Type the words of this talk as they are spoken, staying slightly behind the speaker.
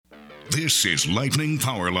This is Lightning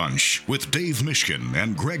Power Lunch with Dave Mishkin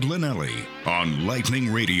and Greg Linnelli on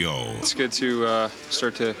Lightning Radio. It's good to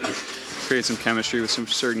start to create some chemistry with some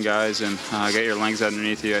certain guys and get your legs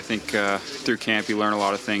underneath you. I think through camp you learn a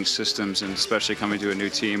lot of things, systems, and especially coming to a new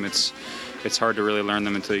team, it's hard to really learn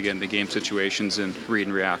them until you get into game situations and read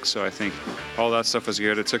and react. So I think all that stuff was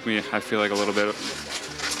good. It took me, I feel like, a little bit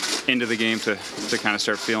into the game to kind of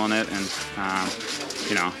start feeling it. And,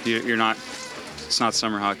 you're not, it's not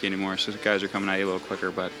summer hockey anymore, so guys are coming at you a little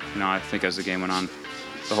quicker. But, I think as the game went on,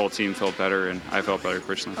 the whole team felt better, and I felt better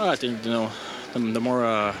personally. I think, the more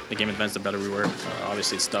the game advanced, the better we were.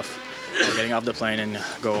 Obviously, it's tough getting off the plane and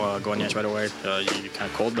going the ice right away. You're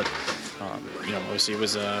kind of cold, but obviously it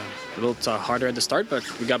was a little harder at the start, but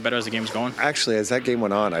we got better as the game was going. Actually, as that game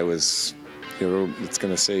went on, I was, it's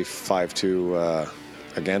going to say 5-2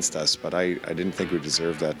 against us, but I didn't think we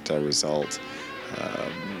deserved that result.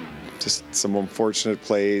 Just some unfortunate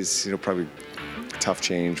plays, probably tough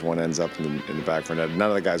change. One ends up in the back for net. None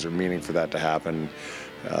of the guys are meaning for that to happen.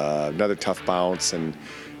 Another tough bounce and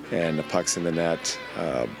the puck's in the net.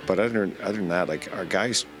 But other than that, like, our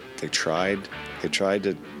guys, they tried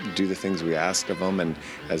to do the things we asked of them. And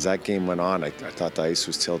as that game went on, I thought the ice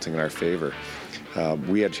was tilting in our favor.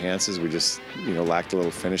 We had chances. We just, lacked a little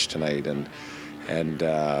finish tonight.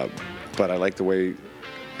 But I like the way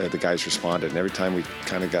the guys responded. And every time we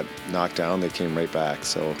kind of got knocked down, they came right back.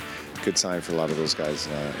 So good sign for a lot of those guys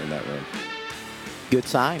in that room. Good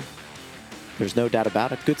sign. There's no doubt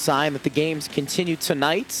about it. Good sign that the games continue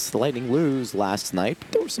tonight. The Lightning lose last night,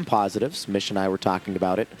 but there were some positives. Mish and I were talking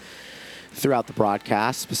about it throughout the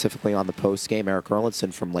broadcast, specifically on the post-game. Erik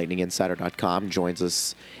Erlendsson from LightningInsider.com joins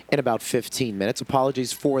us in about 15 minutes.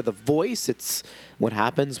 Apologies for the voice. It's what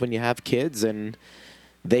happens when you have kids and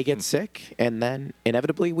they get sick, and then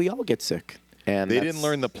inevitably we all get sick. And they didn't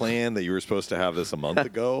learn the plan that you were supposed to have this a month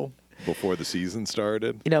ago before the season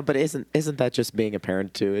started. But isn't that just being a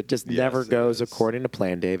parent too? It just never goes according to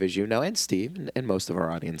plan, Dave, as you know, and Steve, and most of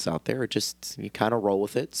our audience out there. It just, you kind of roll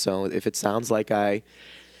with it. So if it sounds like I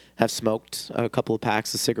have smoked a couple of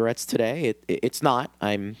packs of cigarettes today, it's not.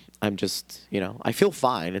 I'm just, I feel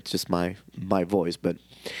fine. It's just my voice. But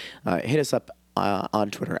hit us up on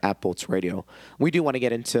Twitter @Bolts Radio. We do want to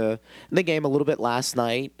get into the game a little bit last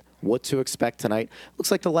night. What to expect tonight. Looks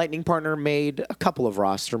like the Lightning partner made a couple of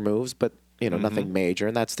roster moves, but nothing major,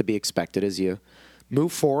 and that's to be expected as you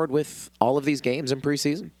move forward with all of these games in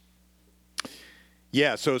preseason.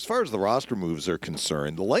 Yeah, so as far as the roster moves are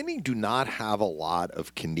concerned, the Lightning do not have a lot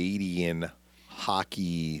of Canadian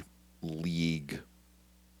Hockey League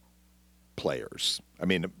players. I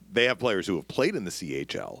mean, they have players who have played in the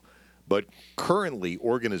CHL, but currently,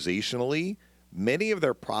 organizationally, many of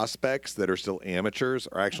their prospects that are still amateurs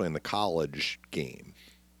are actually in the college game,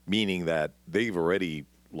 meaning that they've already,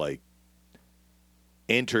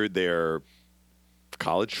 entered their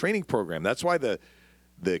college training program. That's why the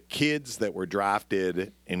kids that were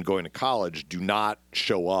drafted and going to college do not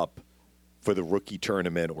show up for the rookie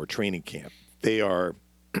tournament or training camp. They are,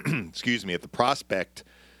 at the prospect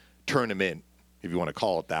tournament, if you want to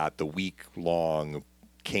call it that, the week-long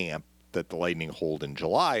camp that the Lightning hold in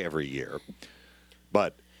July every year.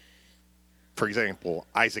 But, for example,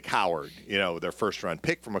 Isaac Howard, their first-round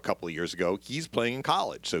pick from a couple of years ago, he's playing in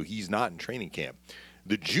college, so he's not in training camp.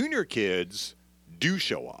 The junior kids do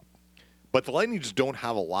show up, but the Lightning just don't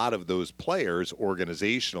have a lot of those players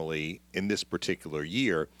organizationally in this particular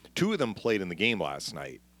year. Two of them played in the game last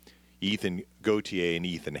night, Ethan Gauthier and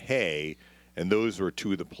Ethan Hay, and those were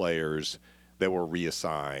two of the players that were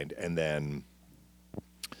reassigned. And then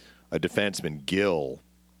a defenseman, Gill,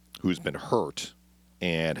 who's been hurt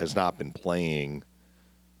and has not been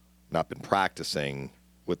practicing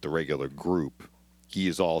with the regular group. He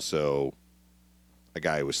is also a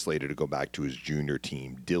guy who was slated to go back to his junior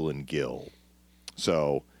team, Dylan Gill.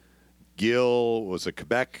 So Gill was a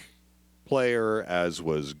Quebec player, as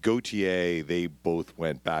was Gauthier. They both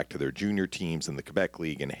went back to their junior teams in the Quebec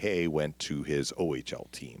League, and Hay went to his OHL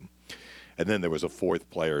team. And then there was a fourth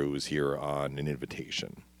player who was here on an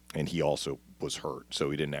invitation, and he also was hurt,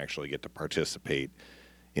 so he didn't actually get to participate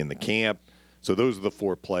in the camp. So those are the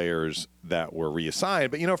four players that were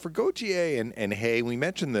reassigned. But, for Gauthier and Hay, we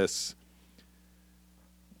mentioned this,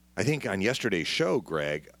 I think, on yesterday's show,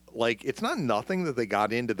 Greg. It's not nothing that they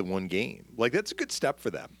got into the one game. That's a good step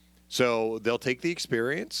for them. So they'll take the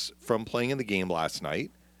experience from playing in the game last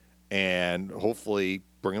night and hopefully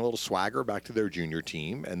bring a little swagger back to their junior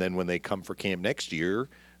team. And then when they come for camp next year,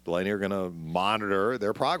 the Lightning are going to monitor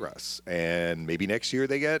their progress. And maybe next year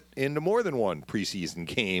they get into more than one preseason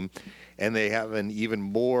game and they have an even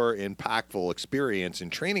more impactful experience in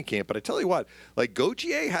training camp. But I tell you what, like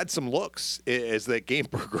Gauthier had some looks as that game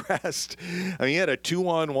progressed. I mean, he had a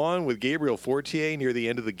 2-on-1 with Gabriel Fortier near the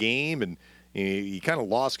end of the game, and he kind of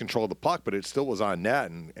lost control of the puck, but it still was on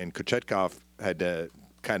net, and Kochetkov had to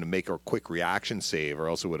kind of make a quick reaction save or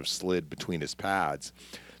else it would have slid between his pads.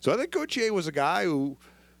 So I think Gauthier was a guy who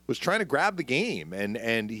was trying to grab the game, and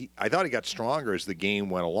I thought he got stronger as the game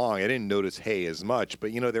went along. I didn't notice Hay as much,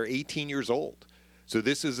 but, they're 18 years old. So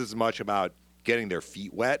this is as much about getting their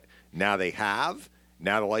feet wet. Now they have.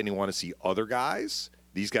 Now the Lightning want to see other guys.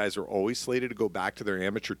 These guys are always slated to go back to their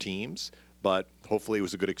amateur teams, but hopefully it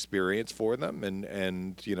was a good experience for them,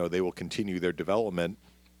 and they will continue their development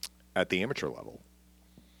at the amateur level.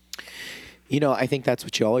 I think that's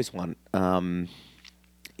what you always want.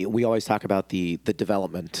 We always talk about the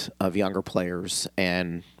development of younger players,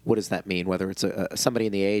 and what does that mean? Whether it's somebody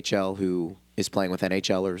in the AHL who is playing with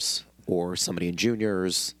NHLers or somebody in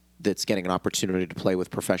juniors that's getting an opportunity to play with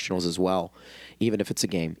professionals as well, even if it's a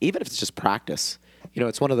game, even if it's just practice.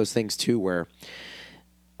 It's one of those things, too, where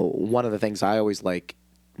one of the things I always like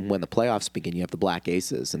when the playoffs begin, you have the Black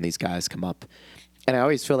Aces, and these guys come up. And I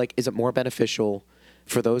always feel like, is it more beneficial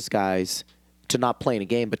for those guys to not play in a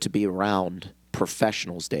game but to be around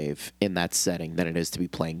professionals, Dave, in that setting than it is to be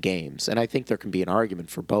playing games? And I think there can be an argument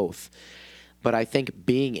for both. But I think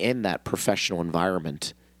being in that professional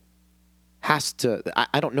environment has to –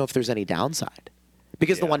 I don't know if there's any downside.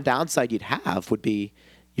 Because the one downside you'd have would be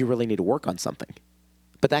you really need to work on something.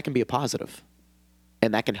 But that can be a positive.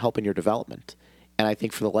 And that can help in your development. And I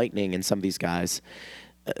think for the Lightning and some of these guys,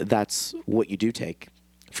 that's what you do take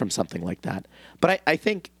from something like that. But I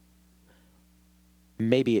think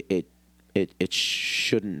maybe it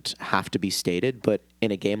shouldn't have to be stated, but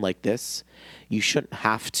in a game like this, you shouldn't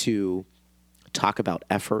have to talk about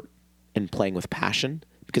effort and playing with passion,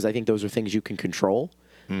 because I think those are things you can control.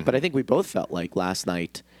 Mm-hmm. But I think we both felt like last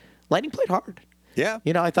night, Lightning played hard. Yeah.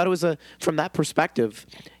 I thought it was from that perspective,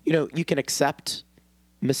 you can accept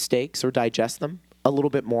mistakes or digest them a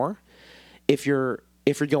little bit more if you're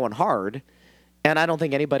going hard. And I don't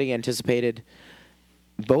think anybody anticipated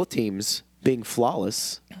both teams being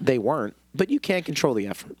flawless. They weren't, but you can't control the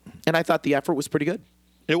effort. And I thought the effort was pretty good.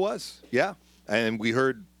 It was, yeah. And we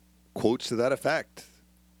heard quotes to that effect.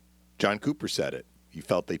 John Cooper said it. He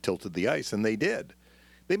felt they tilted the ice, and they did.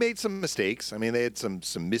 They made some mistakes. I mean, they had some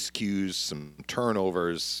miscues, some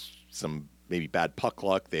turnovers, some maybe bad puck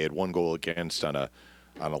luck. They had one goal against on a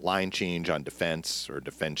line change on defense, or a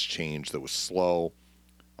defense change that was slow,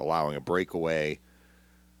 allowing a breakaway.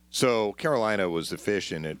 So Carolina was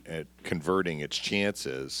efficient at converting its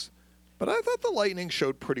chances. But I thought the Lightning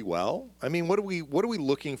showed pretty well. I mean, what are we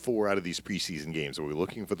looking for out of these preseason games? Are we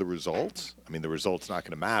looking for the results? I mean, the result's not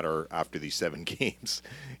going to matter after these 7 games,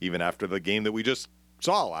 even after the game that we just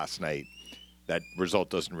saw last night. That result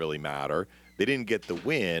doesn't really matter. They didn't get the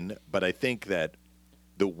win, but I think that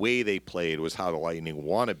the way they played was how the Lightning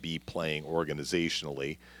want to be playing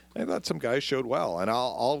organizationally. I thought some guys showed well, and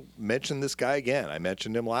I'll mention this guy again. I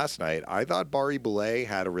mentioned him last night. I thought Barry Boulet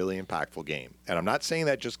had a really impactful game, and I'm not saying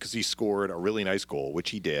that just because he scored a really nice goal, which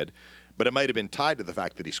he did, but it might have been tied to the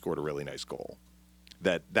fact that he scored a really nice goal.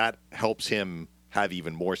 That helps him have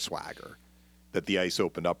even more swagger, that the ice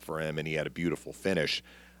opened up for him and he had a beautiful finish.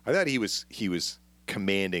 I thought he was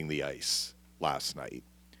commanding the ice last night,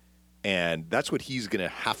 and that's what he's going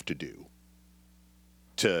to have to do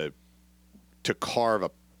to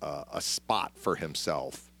carve a spot for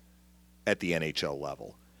himself at the NHL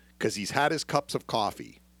level, because he's had his cups of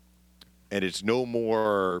coffee, and it's no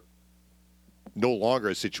longer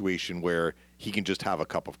a situation where he can just have a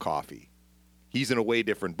cup of coffee. He's in a way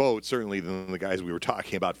different boat, certainly, than the guys we were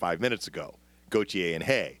talking about 5 minutes ago, Gauthier and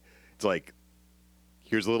Hay. It's like,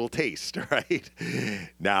 here's a little taste, right?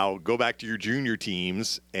 Now go back to your junior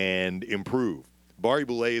teams and improve. Barry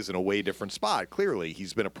Boulet is in a way different spot. Clearly,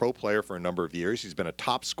 he's been a pro player for a number of years. He's been a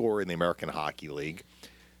top scorer in the American Hockey League.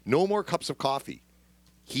 No more cups of coffee.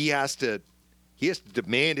 He has to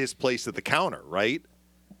demand his place at the counter, right?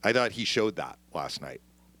 I thought he showed that last night.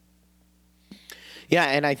 Yeah,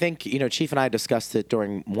 and I think, Chief and I discussed it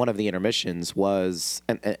during one of the intermissions was,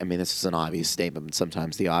 and I mean, this is an obvious statement, but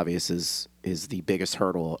sometimes the obvious is the biggest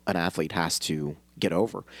hurdle an athlete has to get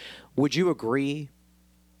over. Would you agree,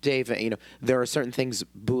 Dave, there are certain things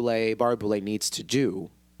Barry Boulet needs to do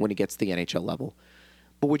when he gets to the NHL level.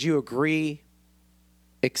 But would you agree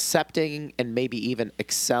accepting and maybe even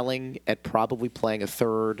excelling at probably playing a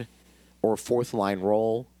third or fourth line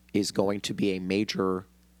role is going to be a major,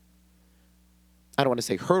 I don't want to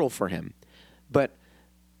say hurdle for him, but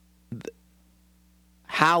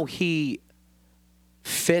how he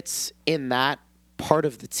fits in that part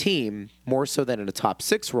of the team more so than in a top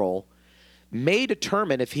 6 role may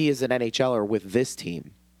determine if he is an NHLer with this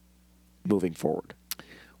team moving forward.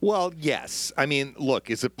 Well, yes. I mean, look,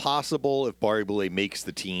 is it possible if Barré-Boulet makes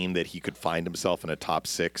the team that he could find himself in a top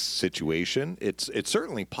 6 situation? It's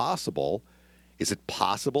certainly possible. Is it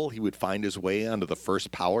possible he would find his way onto the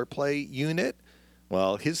first power play unit?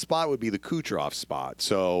 Well, his spot would be the Kucherov spot.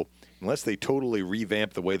 So unless they totally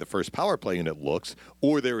revamp the way the first power play unit looks,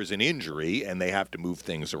 or there is an injury and they have to move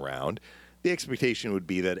things around, the expectation would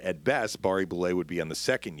be that at best, Barré-Boulet would be on the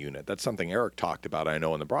second unit. That's something Erik talked about, I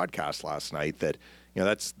know, in the broadcast last night, that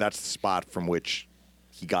that's the spot from which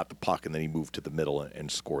he got the puck and then he moved to the middle and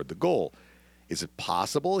scored the goal. Is it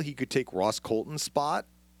possible he could take Ross Colton's spot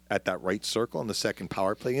at that right circle in the second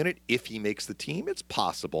power play unit if he makes the team? It's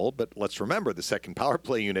possible, but let's remember the second power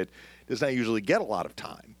play unit does not usually get a lot of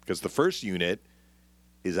time because the first unit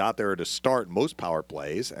is out there to start most power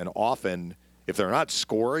plays, and often if they're not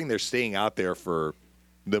scoring, they're staying out there for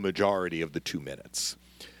the majority of the 2 minutes.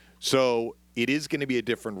 So it is going to be a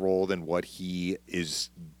different role than what he is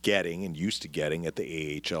getting and used to getting at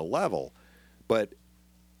the AHL level. But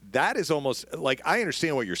that is almost like, I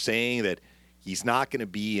understand what you're saying, that he's not going to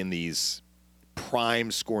be in these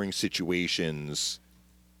prime scoring situations,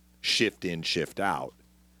 shift in, shift out.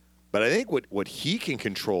 But I think what he can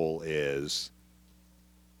control is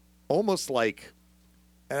almost like,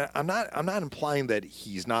 I'm not implying that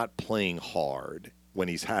he's not playing hard when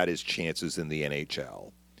he's had his chances in the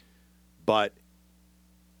NHL, but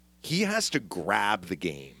he has to grab the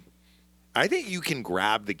game. I think you can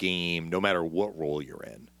grab the game no matter what role you're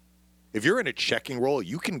in. If you're in a checking role,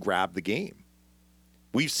 you can grab the game.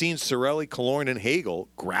 We've seen Cirelli, Killorn, and Hagel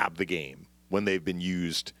grab the game when they've been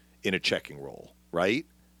used in a checking role, right?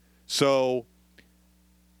 So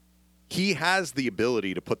he has the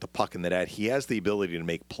ability to put the puck in the net. He has the ability to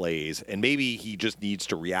make plays, and maybe he just needs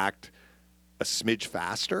to react a smidge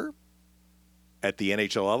faster at the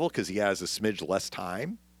NHL level because he has a smidge less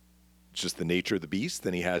time. It's just the nature of the beast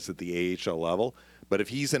than he has at the AHL level. But if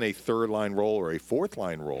he's in a third-line role or a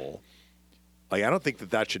fourth-line role, like, I don't think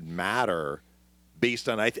that should matter based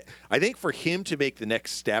on I think for him to make the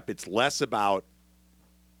next step, it's less about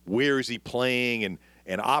where is he playing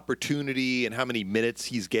and opportunity and how many minutes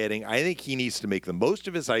he's getting. I think he needs to make the most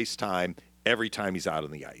of his ice time every time he's out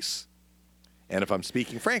on the ice. And if I'm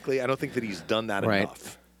speaking frankly, I don't think that he's done that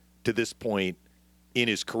enough to this point in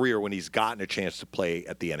his career when he's gotten a chance to play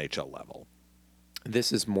at the NHL level.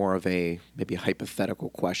 This is more of a maybe a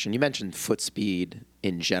hypothetical question. You mentioned foot speed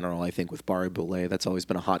in general, I think, with Barré-Boulet. That's always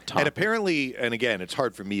been a hot topic. And apparently, and again, it's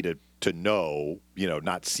hard for me to know,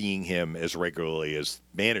 not seeing him as regularly as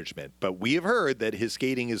management, but we have heard that his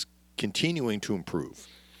skating is continuing to improve.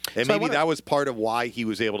 And so maybe that was part of why he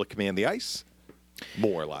was able to command the ice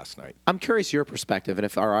more last night. I'm curious your perspective, and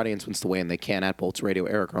if our audience wants to weigh in, they can at Bolts Radio.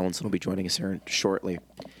 Erik Erlendsson will be joining us here shortly.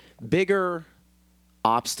 Bigger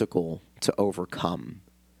obstacle to overcome: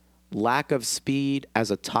 lack of speed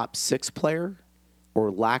as a top 6 player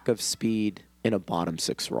or lack of speed in a bottom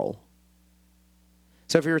 6 role?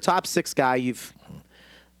 So if you're a top 6 guy,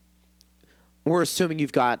 we're assuming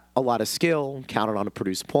you've got a lot of skill, counted on to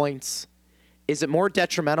produce points. Is it more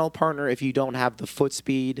detrimental, partner, if you don't have the foot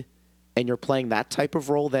speed and you're playing that type of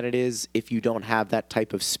role than it is if you don't have that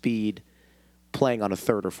type of speed playing on a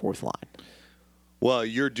third or fourth line? Well,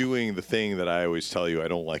 you're doing the thing that I always tell you I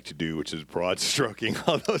don't like to do, which is broad stroking.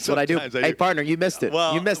 That's what I do. Hey, partner, you missed it.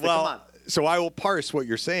 You missed it. Come on. So I will parse what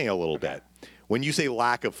you're saying a little bit. When you say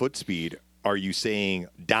lack of foot speed, are you saying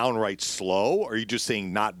downright slow, or are you just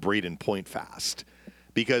saying not Braden Point fast?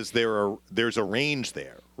 Because there's a range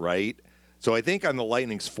there, right? So I think on the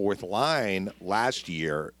Lightning's fourth line last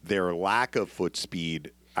year, their lack of foot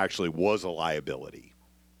speed actually was a liability,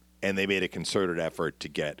 and they made a concerted effort to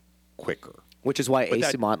get quicker. Which is why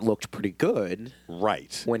Eyssimont looked pretty good,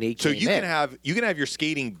 right? When he came in. So you can have your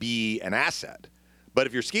skating be an asset, but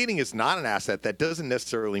if your skating is not an asset, that doesn't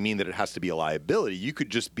necessarily mean that it has to be a liability. You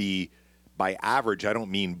could just be, by average, I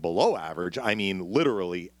don't mean below average, I mean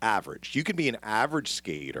literally average. You can be an average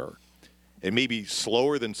skater and maybe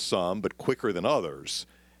slower than some, but quicker than others,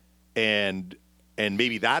 and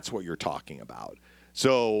maybe that's what you're talking about.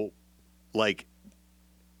 So, like,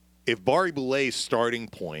 if Barré-Boulet's starting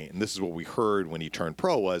point, and this is what we heard when he turned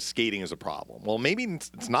pro, was skating is a problem. Well, maybe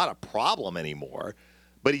it's not a problem anymore,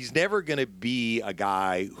 but he's never going to be a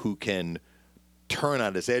guy who can turn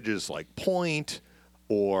on his edges like Point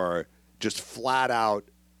or just flat out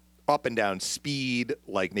up and down speed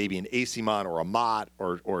like maybe an Asimon or a Mott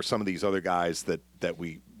or some of these other guys that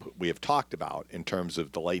we have talked about in terms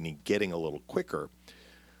of the Lightning getting a little quicker.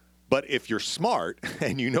 But if you're smart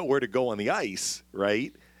and you know where to go on the ice,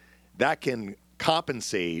 right, that can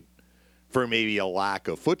compensate for maybe a lack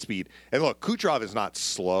of foot speed. And look, Kucherov is not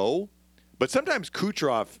slow, but sometimes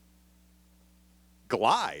Kucherov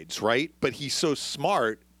glides, right? But he's so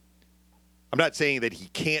smart. I'm not saying that he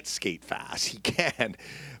can't skate fast. He can.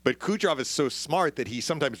 But Kucherov is so smart that he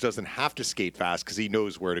sometimes doesn't have to skate fast because he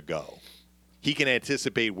knows where to go. He can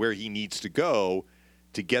anticipate where he needs to go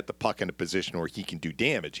to get the puck in a position where he can do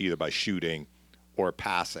damage, either by shooting or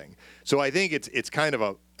passing. So I think it's kind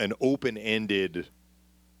of an open-ended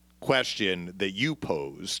question that you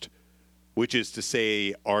posed, which is to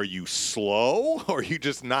say, are you slow or are you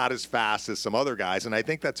just not as fast as some other guys? And I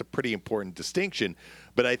think that's a pretty important distinction.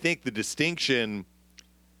 But I think the distinction,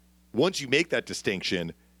 once you make that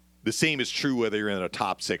distinction, the same is true whether you're in a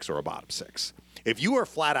top six or a bottom six. If you are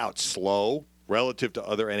flat out slow relative to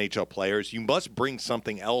other NHL players, you must bring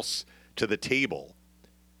something else to the table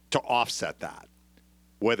to offset that,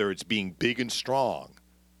 whether it's being big and strong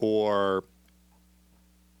or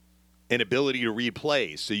an ability to read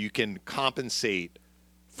plays so you can compensate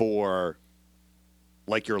for,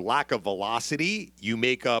 like, your lack of velocity, you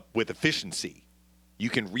make up with efficiency. You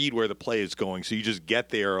can read where the play is going, so you just get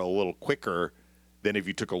there a little quicker than if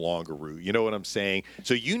you took a longer route. You know what I'm saying?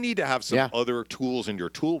 So you need to have some other tools in your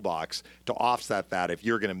toolbox to offset that if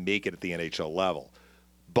you're going to make it at the NHL level.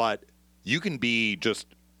 But you can be just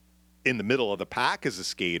in the middle of the pack as a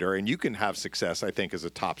skater, and you can have success, I think, as a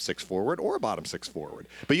top six forward or a bottom six forward.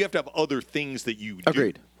 But you have to have other things that you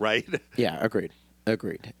do, right? Yeah, agreed.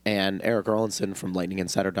 And Erik Erlendsson from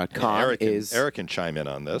LightningInsider.com Erik can chime in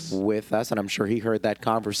on this with us, and I'm sure he heard that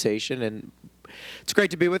conversation. And it's great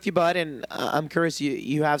to be with you, bud. And I'm curious,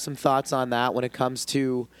 you have some thoughts on that when it comes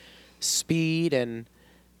to speed, and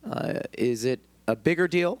is it a bigger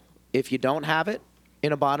deal if you don't have it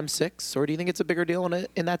in a bottom six, or do you think it's a bigger deal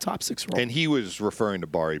in that top six role? And he was referring to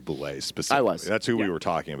Barry Boulet specifically. I was. That's who we were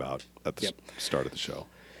talking about at the start of the show.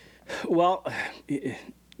 Well, Dave,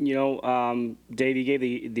 you gave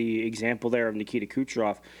the example there of Nikita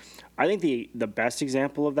Kucherov. I think the best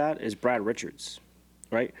example of that is Brad Richards,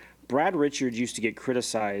 right? Brad Richards used to get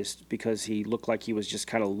criticized because he looked like he was just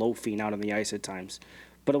kind of loafing out on the ice at times.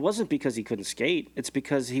 But it wasn't because he couldn't skate. It's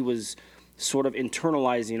because he was sort of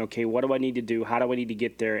internalizing, okay, what do I need to do? How do I need to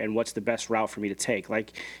get there? And what's the best route for me to take?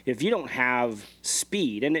 Like, if you don't have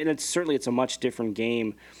speed, and it's a much different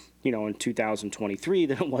game, in 2023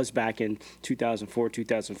 than it was back in 2004,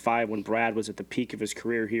 2005 when Brad was at the peak of his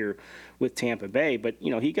career here with Tampa Bay. But,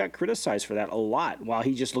 he got criticized for that a lot while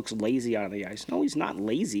he just looks lazy out on the ice. No, he's not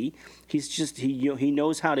lazy. He's just, he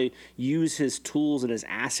knows how to use his tools and his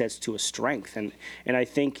assets to a strength. And I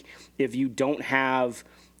think if you don't have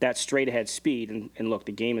that straight-ahead speed, and look,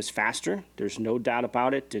 the game is faster. There's no doubt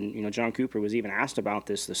about it. And, John Cooper was even asked about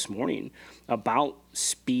this morning, about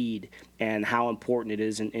speed and how important it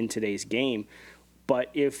is in today's game. But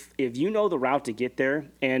if you know the route to get there,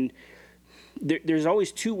 and there's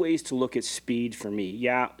always two ways to look at speed for me.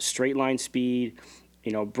 Yeah, straight-line speed,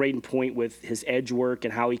 Braden Point with his edge work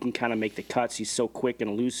and how he can kind of make the cuts. He's so quick and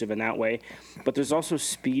elusive in that way. But there's also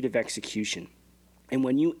speed of execution. And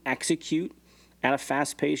when you execute at a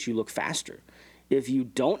fast pace, you look faster. If you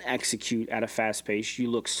don't execute at a fast pace, you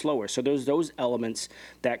look slower. So there's those elements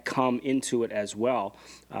that come into it as well.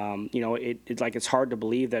 It's hard to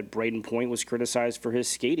believe that Braden Point was criticized for his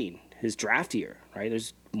skating, his draft year, right?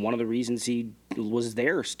 There's one of the reasons he was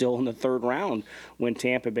there still in the third round when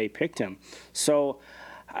Tampa Bay picked him. So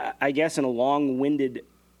I guess in a long-winded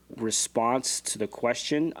response to the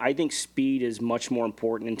question, I think speed is much more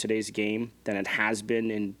important in today's game than it has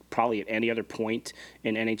been in probably at any other point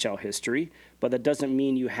in NHL history. But that doesn't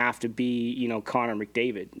mean you have to be, Connor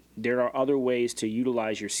McDavid. There are other ways to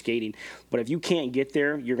utilize your skating. But if you can't get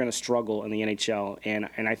there, you're going to struggle in the NHL.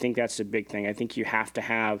 And I think that's the big thing. I think you have to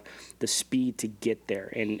have the speed to get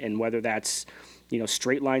there. And whether that's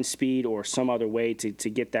straight line speed or some other way to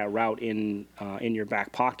get that route in your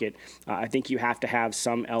back pocket, I think you have to have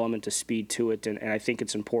some element of speed to it, and I think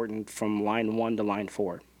it's important from line 1 to line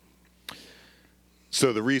 4.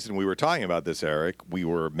 So the reason we were talking about this, Erik, we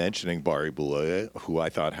were mentioning Barry Boulet, who I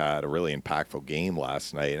thought had a really impactful game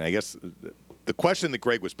last night, and I guess the question that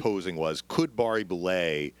Greg was posing was, could Barry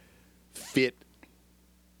Boulet fit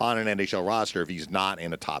on an NHL roster if he's not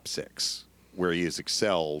in a top six, where he has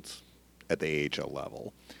excelled at the AHL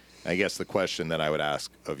level? I guess the question that I would ask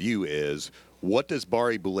of you is, what does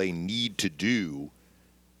Barry Boulet need to do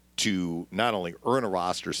to not only earn a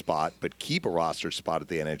roster spot, but keep a roster spot at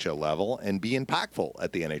the NHL level and be impactful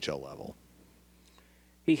at the NHL level?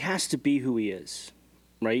 He has to be who he is,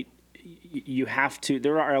 right? You have to.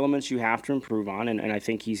 There are elements you have to improve on, and I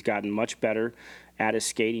think he's gotten much better at his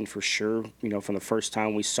skating for sure. From the first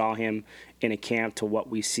time we saw him in a camp to what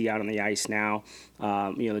we see out on the ice now,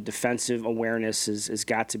 the defensive awareness has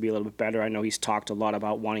got to be a little bit better. I know he's talked a lot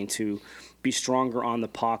about wanting to be stronger on the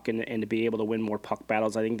puck and to be able to win more puck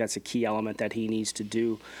battles. I think that's a key element that he needs to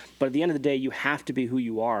do. But at the end of the day, you have to be who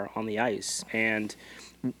you are on the ice, and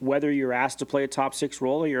whether you're asked to play a top six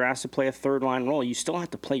role or you're asked to play a third line role, you still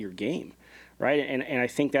have to play your game, right? And I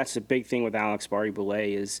think that's the big thing with Alex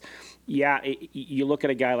Barré-Boulet is, you look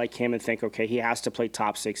at a guy like him and think, okay, he has to play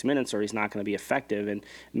top 6 minutes or he's not going to be effective. And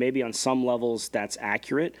maybe on some levels that's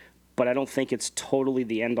accurate, but I don't think it's totally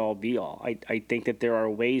the end-all, be-all. I think that there are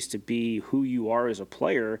ways to be who you are as a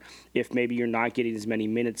player if maybe you're not getting as many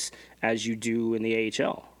minutes as you do in the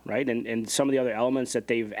AHL. Right, and some of the other elements that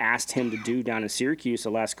they've asked him to do down in Syracuse the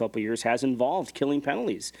last couple of years has involved killing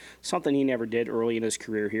penalties, something he never did early in his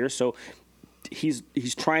career here. So he's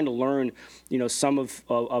trying to learn, some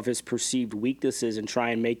of his perceived weaknesses and try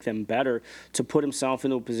and make them better to put himself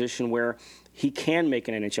into a position where he can make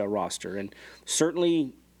an NHL roster. And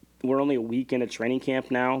certainly, we're only a week into training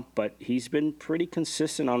camp now, but he's been pretty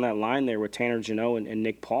consistent on that line there with Tanner Jeannot and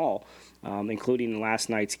Nick Paul, including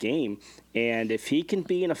last night's game. And if he can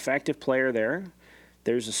be an effective player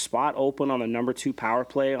there's a spot open on the number 2 power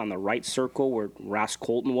play on the right circle where Ross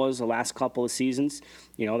Colton was the last couple of seasons.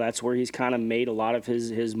 That's where he's kind of made a lot of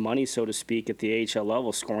his money, so to speak, at the AHL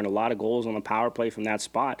level, scoring a lot of goals on the power play from that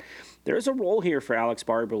spot. There's a role here for Alex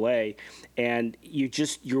Barré-Boulet, and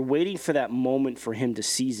you're waiting for that moment for him to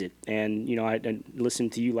seize it. And, I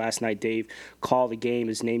listened to you last night, Dave, call the game.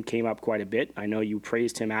 His name came up quite a bit. I know you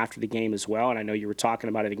praised him after the game as well, and I know you were talking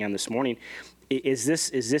about it again this morning. Is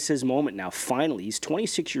this his moment now? Finally, he's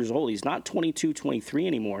 26 years old. He's not 22, 23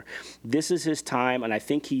 anymore. This is his time, and I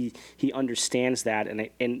think he understands that.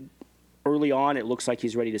 And early on, it looks like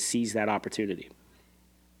he's ready to seize that opportunity.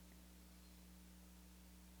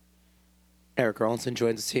 Erik Erlendsson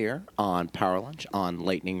joins us here on Power Lunch on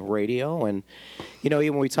Lightning Radio. And,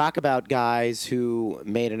 when we talk about guys who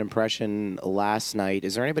made an impression last night,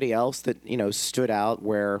 is there anybody else that, stood out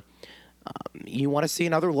where you want to see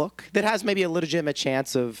another look that has maybe a legitimate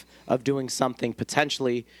chance of doing something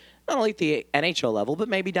potentially not only at the NHL level, but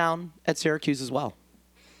maybe down at Syracuse as well?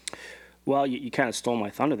 Well, you kind of stole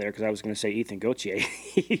my thunder there because I was going to say Ethan Gauthier.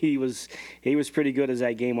 he was pretty good as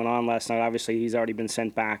that game went on last night. Obviously, he's already been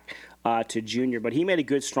sent back to junior, but he made a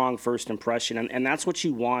good, strong first impression, and that's what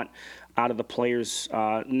you want out of the players,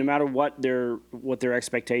 no matter what their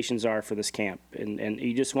expectations are for this camp. And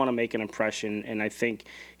you just want to make an impression, and I think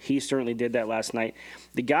he certainly did that last night.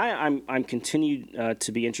 The guy I'm continued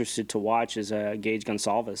to be interested to watch is Gage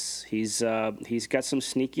Gonsalves. He's got some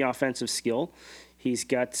sneaky offensive skill. He's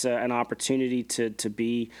got an opportunity to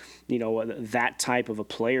be, that type of a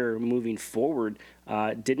player moving forward.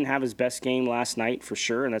 Didn't have his best game last night for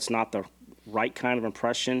sure, and that's not the right kind of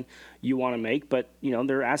impression you want to make, but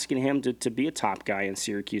they're asking him to be a top guy in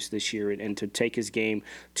Syracuse this year and to take his game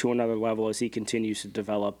to another level as he continues to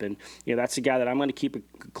develop. And that's a guy that I'm going to keep a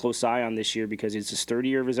close eye on this year because it's his third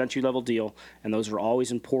year of his entry-level deal, and those are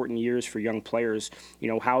always important years for young players.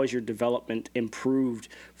 How has your development improved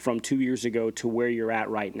from 2 years ago to where you're at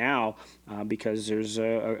right now? Because there's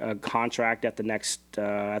a contract at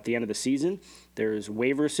the end of the season. There's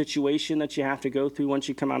waiver situation that you have to go through once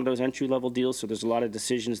you come out of those entry-level deals, so there's a lot of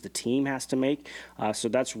decisions the team has to make. So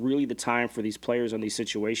that's really the time for these players on these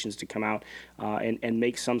situations to come out and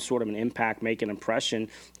make some sort of an impact, make an impression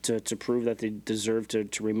to prove that they deserve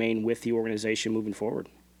to remain with the organization moving forward.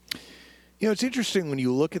 It's interesting when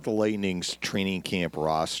you look at the Lightning's training camp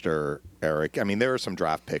roster, Erik. I mean, there are some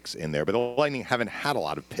draft picks in there, but the Lightning haven't had a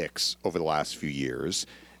lot of picks over the last few years.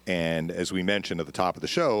 And as we mentioned at the top of the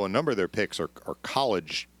show, a number of their picks are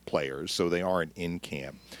college players, so they aren't in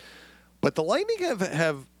camp. But the Lightning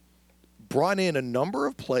have brought in a number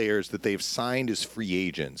of players that they've signed as free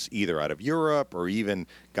agents, either out of Europe or even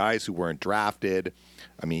guys who weren't drafted.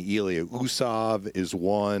 I mean, Ilya Usov is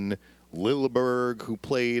one. Lilleberg, who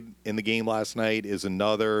played in the game last night, is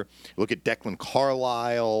another. Look at Declan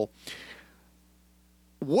Carlisle.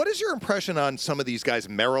 What is your impression on some of these guys?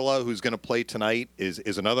 Merila, who's going to play tonight,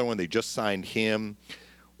 is another one. They just signed him.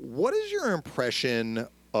 What is your impression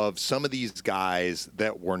of some of these guys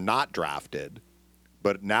that were not drafted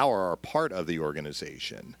but now are a part of the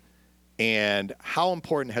organization? And how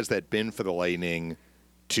important has that been for the Lightning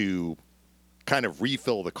to kind of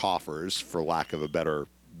refill the coffers, for lack of a better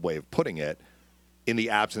way of putting it, in the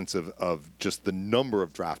absence of just the number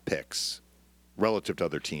of draft picks relative to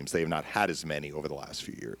other teams. They have not had as many over the last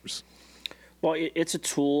few years. Well, it's a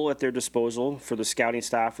tool at their disposal for the scouting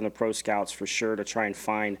staff and the pro scouts for sure to try and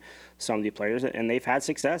find some of the players, and they've had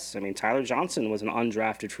success. I mean, Tyler Johnson was an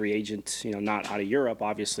undrafted free agent, not out of Europe,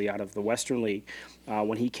 obviously out of the Western League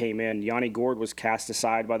when he came in. Yanni Gourde was cast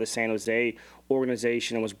aside by the San Jose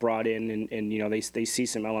organization and was brought in, and they see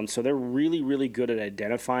some elements. So they're really, really good at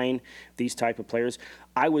identifying these type of players.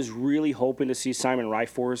 I was really hoping to see Simon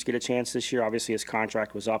Ryfors get a chance this year. Obviously, his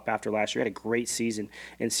contract was up after last year. He had a great season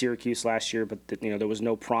in Syracuse last year, but there was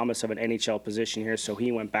no promise of an NHL position here, so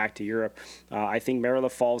he went back to Europe. I think Merila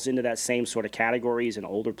falls into that same sort of category. He's an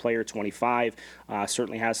older player, 25,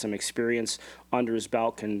 certainly has some experience under his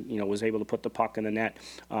belt, and was able to put the puck in the net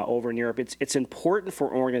over in Europe. It's important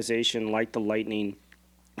for an organization like the Lightning,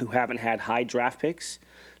 who haven't had high draft picks,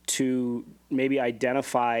 to maybe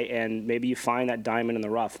identify, and maybe you find that diamond in the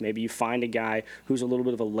rough. Maybe you find a guy who's a little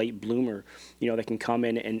bit of a late bloomer, that can come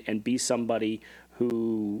in and be somebody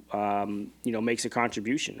who makes a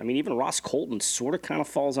contribution. I mean, even Ross Colton sort of kind of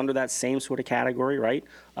falls under that same sort of category, right?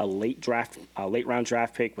 A late round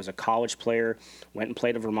draft pick, was a college player, went and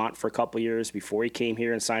played in Vermont for a couple of years before he came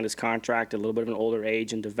here and signed his contract at a little bit of an older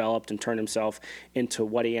age, and developed and turned himself into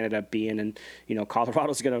what he ended up being. And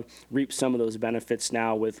Colorado's going to reap some of those benefits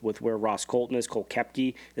now with where Ross Colton is. Cole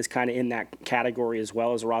Koepke is kind of in that category as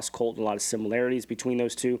well as Ross Colton. A lot of similarities between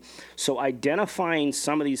those two. So identifying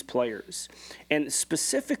some of these players, and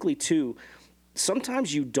specifically too,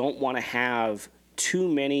 sometimes you don't want to have too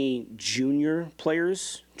many junior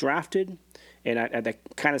players drafted, and that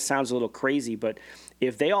kind of sounds a little crazy, but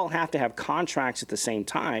if they all have to have contracts at the same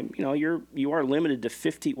time, you are limited to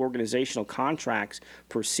 50 organizational contracts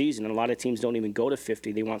per season, and a lot of teams don't even go to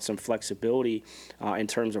 50. They want some flexibility in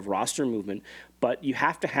terms of roster movement, but you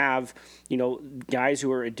have to have guys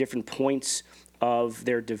who are at different points of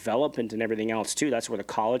their development and everything else too. That's where the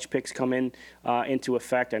college picks come into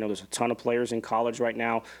effect. I know there's a ton of players in college right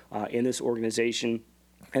now in this organization,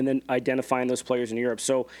 and then identifying those players in Europe.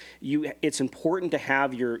 So it's important to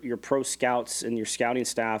have your pro scouts and your scouting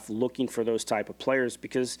staff looking for those type of players,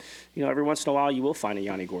 because every once in a while you will find a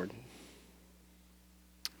Yanni Gourde.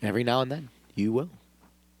 Every now and then you will,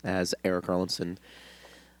 as Erik Erlendsson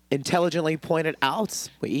intelligently pointed out.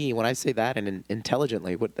 When I say that and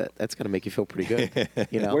intelligently, that's going to make you feel pretty good.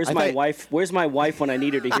 Where's my wife? Where's my wife when I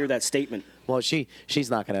need her to hear that statement? Well, she's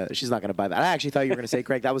not gonna buy that. I actually thought you were going to say,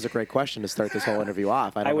 Greg, that was a great question to start this whole interview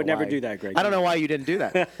off. I would never do that, Greg. I don't know why you didn't do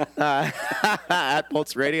that. At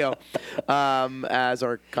Pulse Radio, as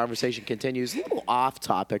our conversation continues, a little off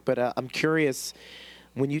topic, but I'm curious,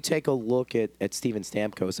 when you take a look at Steven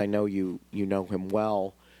Stamkos, I know you know him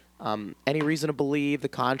well. Any reason to believe the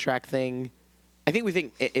contract thing? I think we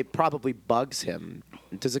think it probably bugs him.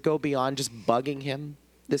 Does it go beyond just bugging him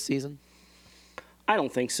this season? I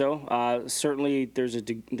don't think so. Certainly, there's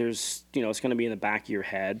it's going to be in the back of your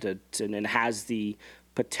head, and it has the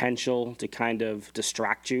potential to kind of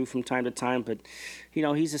distract you from time to time. But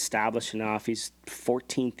he's established enough. He's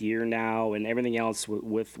 14th year now, and everything else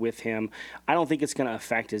with him. I don't think it's going to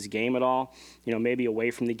affect his game at all. Maybe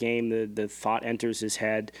away from the game, the thought enters his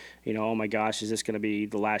head. Oh my gosh, is this going to be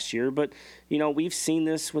the last year? But we've seen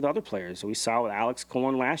this with other players. We saw it with Alex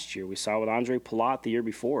Killorn last year. We saw it with Andre Palat the year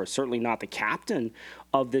before. Certainly not the captain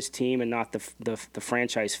of this team, and not the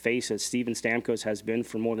franchise face that Steven Stamkos has been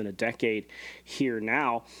for more than a decade here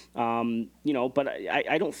now. But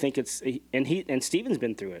I don't think it's, and Steven's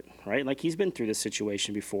been through it, right? Like, he's been through this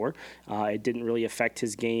situation before. It didn't really affect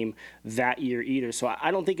his game that year either. So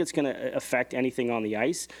I don't think it's going to affect anything on the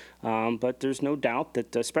ice. But there's no doubt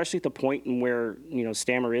that, especially at the point in where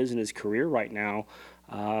Stammer is in his career right now,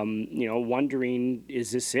 wondering,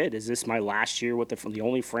 is this it? Is this my last year with the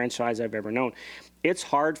only franchise I've ever known? It's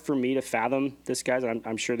hard for me to fathom this, guys.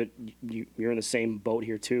 I'm sure that you're in the same boat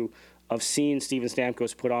here too, of seeing Steven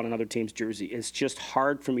Stamkos put on another team's jersey. It's just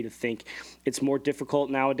hard for me to think. It's more difficult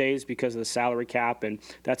nowadays because of the salary cap, and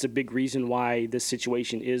that's a big reason why this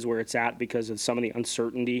situation is where it's at, because of some of the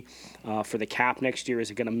uncertainty for the cap next year.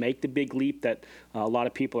 Is it going to make the big leap that a lot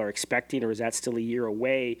of people are expecting, or is that still a year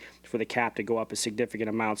away for the cap to go up a significant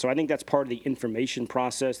amount? So I think that's part of the information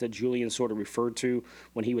process that Julian sort of referred to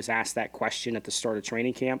when he was asked that question at the start of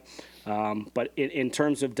training camp. But in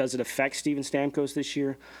terms of, does it affect Steven Stamkos this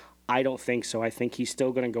year? I don't think so. I think he's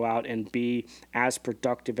still going to go out and be as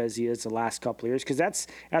productive as he is the last couple of years, because that's,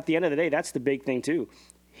 at the end of the day, that's the big thing too.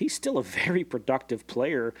 he's still a very productive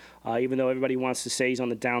player, even though everybody wants to say he's on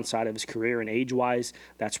the downside of his career. And age-wise,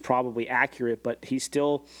 that's probably accurate, but he's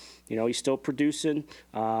still producing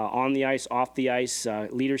on the ice, off the ice,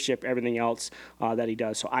 leadership, everything else that he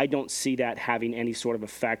does. So I don't see that having any sort of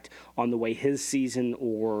effect on the way his season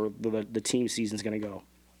or the team season is going to go.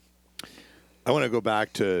 I want to go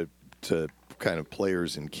back to kind of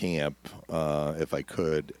players in camp, if I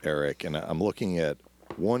could, Erik. And I'm looking at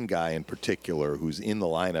one guy in particular who's in the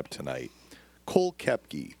lineup tonight, Cole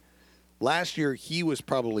Koepke. Last year, he was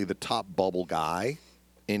probably the top bubble guy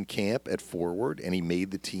in camp at forward, and he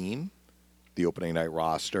made the team, the opening night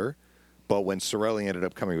roster. But when Cirelli ended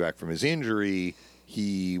up coming back from his injury,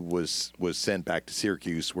 he was sent back to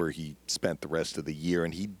Syracuse, where he spent the rest of the year.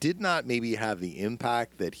 And he did not maybe have the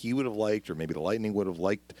impact that he would have liked, or maybe the Lightning would have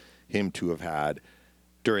liked him to have had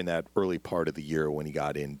during that early part of the year when he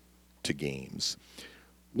got into games.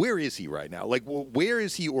 Where is he right now? Like, where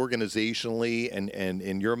is he organizationally? And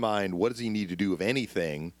in your mind, what does he need to do, if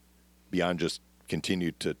anything, beyond just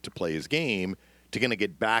continue to play his game, to kind of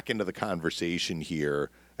get back into the conversation here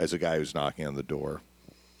as a guy who's knocking on the door?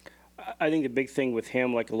 I think the big thing with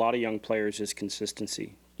him, like a lot of young players, is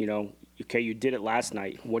consistency. Okay, you did it last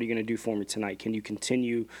night. What are you going to do for me tonight? Can you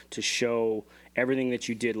continue to show everything that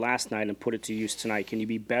you did last night and put it to use tonight? Can you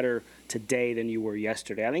be better today than you were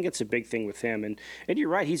yesterday? I think it's a big thing with him. And you're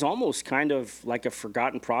right, he's almost kind of like a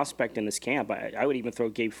forgotten prospect in this camp. I would even throw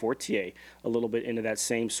Gabe Fortier a little bit into that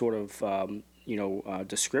same sort of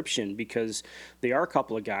description, because they are a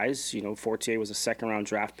couple of guys. Fortier was a second-round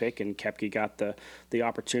draft pick, and Koepke got the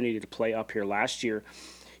opportunity to play up here last year.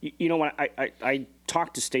 When I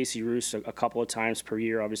talked to Stacey Roos a couple of times per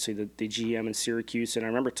year, obviously the GM in Syracuse, and I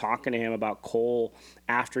remember talking to him about Cole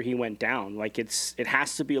after he went down. Like, it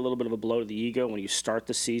has to be a little bit of a blow to the ego when you start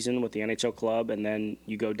the season with the NHL club and then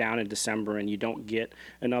you go down in December and you don't get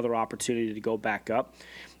another opportunity to go back up.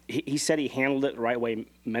 He said he handled it the right way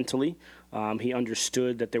mentally. He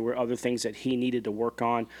understood that there were other things that he needed to work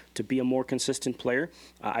on to be a more consistent player.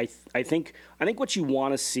 I think what you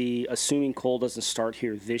want to see, assuming Cole doesn't start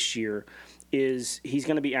here this year, is he's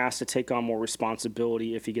going to be asked to take on more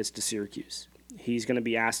responsibility if he gets to Syracuse. He's going to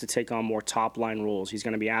be asked to take on more top-line roles. He's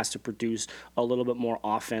going to be asked to produce a little bit more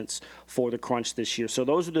offense for the Crunch this year. So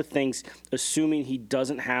those are the things, assuming he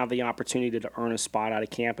doesn't have the opportunity to earn a spot out of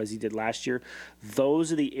camp as he did last year,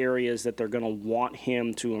 those are the areas that they're going to want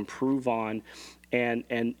him to improve on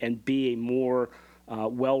and be a more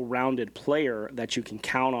well-rounded player that you can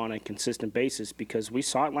count on a consistent basis, because we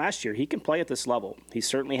saw it last year. He can play at this level. He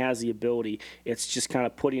certainly has the ability. It's just kind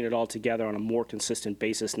of putting it all together on a more consistent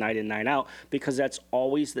basis night in, night out, because that's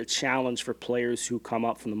always the challenge for players who come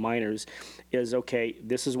up from the minors is, okay,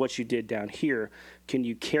 this is what you did down here. Can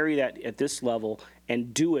you carry that at this level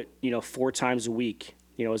and do it, 4 times a week?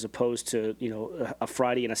 As opposed to, a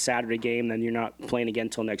Friday and a Saturday game, then you're not playing again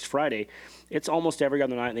until next Friday. It's almost every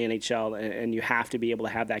other night in the NHL, and you have to be able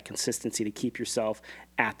to have that consistency to keep yourself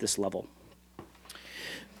at this level.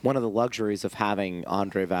 One of the luxuries of having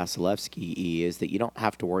Andrei Vasilevsky is that you don't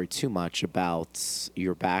have to worry too much about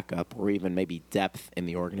your backup or even maybe depth in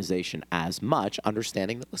the organization as much,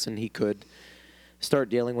 understanding that, listen, he could start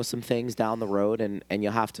dealing with some things down the road, and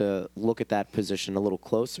you'll have to look at that position a little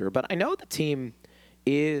closer. But I know the team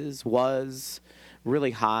was really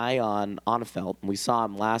high on Onefeld. We saw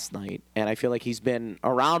him last night, and I feel like he's been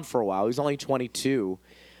around for a while. He's only 22.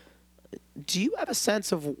 Do you have a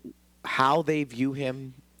sense of how they view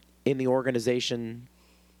him in the organization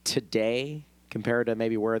today compared to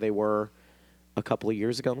maybe where they were a couple of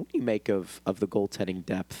years ago? What do you make of the goaltending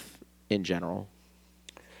depth in general?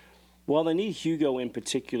 Well, they need Hugo in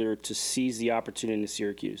particular to seize the opportunity in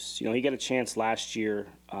Syracuse. He got a chance last year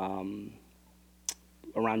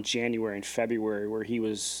around January and February, where he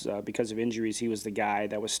was, because of injuries, he was the guy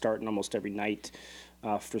that was starting almost every night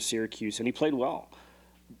for Syracuse, and he played well.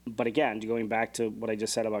 But again, going back to what I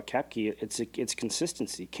just said about Koepke, it's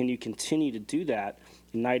consistency. Can you continue to do that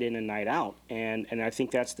night in and night out? And I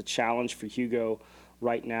think that's the challenge for Hugo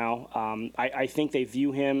right now. I think they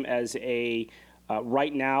view him as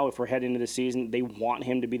right now, if we're heading into the season, they want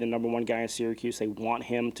him to be the number one guy in Syracuse. They want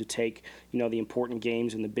him to take, the important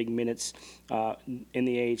games and the big minutes in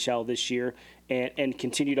the AHL this year, and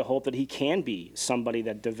continue to hope that he can be somebody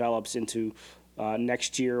that develops into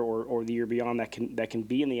next year or the year beyond that can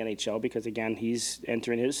be in the NHL, because again, he's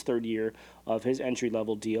entering his 3rd year of his entry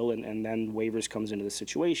level deal, and then waivers comes into the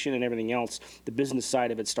situation and everything else. The business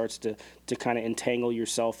side of it starts to kind of entangle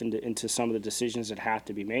yourself into some of the decisions that have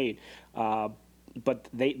to be made. But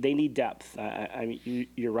they need depth. I mean,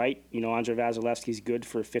 you're right. Andrei Vasilevsky's good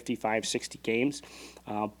for 55, 60 games,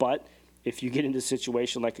 but if you get into a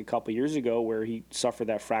situation like a couple years ago where he suffered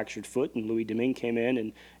that fractured foot and Louis Domingue came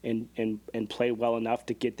in and played well enough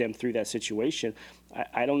to get them through that situation,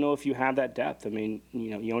 I don't know if you have that depth. I mean,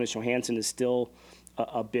 Jonas Johansson is still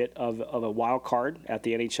a bit of a wild card at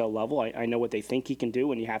the NHL level. I know what they think he can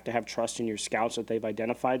do, and you have to have trust in your scouts that they've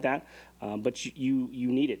identified that. But you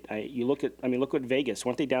need it. Look at Vegas.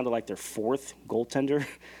 Weren't they down to like their fourth goaltender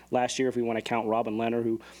last year? If we want to count Robin Lehner,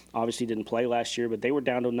 who obviously didn't play last year, but they were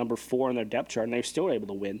down to number 4 on their depth chart, and they were still able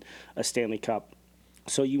to win a Stanley Cup.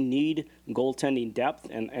 So you need goaltending depth,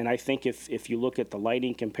 and I think if you look at the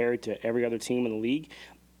Lightning compared to every other team in the league,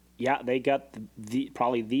 yeah, they got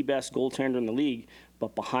probably the best goaltender in the league,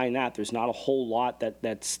 but behind that, there's not a whole lot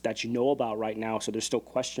that you know about right now. So there's still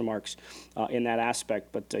question marks in that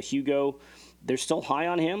aspect. But Hugo, they're still high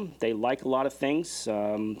on him. They like a lot of things,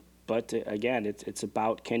 but again, it's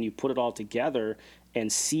about, can you put it all together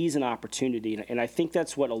and seize an opportunity? And I think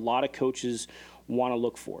that's what a lot of coaches want to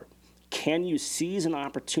look for. Can you seize an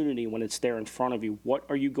opportunity when it's there in front of you? What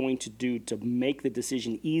are you going to do to make the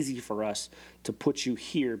decision easy for us to put you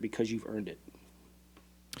here because you've earned it?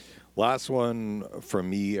 Last one from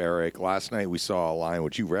me, Eric. Last night we saw a line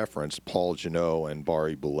which you referenced, Paul Jeannot and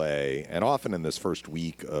Barry Boulet. And often in this first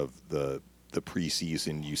week of the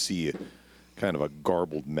preseason, you see kind of a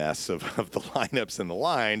garbled mess of the lineups and the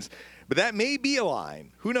lines. But that may be a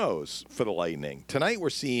line, who knows, for the Lightning. Tonight we're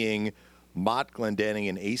seeing Mott, Glendening,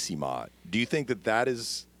 and AC Mott. Do you think that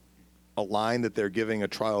is a line that they're giving a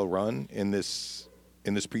trial run in this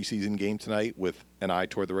preseason game tonight with an eye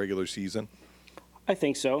toward the regular season? I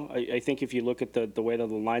think so. I think if you look at the way that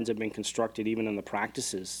the lines have been constructed, even in the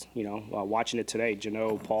practices, watching it today,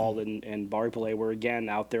 Jeannot, Paul, and Barry Boulet were again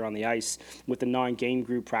out there on the ice with the non-game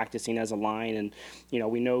group practicing as a line. And,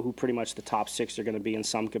 we know who pretty much the top 6 are going to be in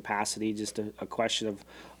some capacity, just a question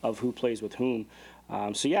of who plays with whom.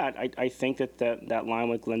 I think that line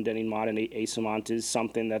with Glendening, Mott, and Eyssimont is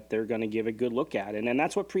something that they're going to give a good look at. And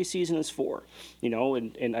that's what preseason is for,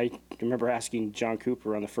 And I remember asking John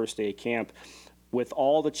Cooper on the first day of camp, with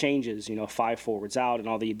all the changes, 5 forwards out and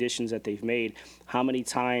all the additions that they've made, how many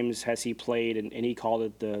times has he played, and he called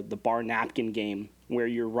it the bar napkin game, where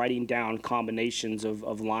you're writing down combinations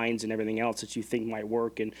of lines and everything else that you think might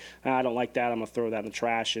work, and I don't like that, I'm going to throw that in the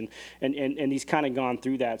trash, and he's kind of gone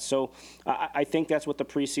through that. So I think that's what the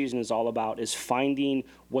preseason is all about, is finding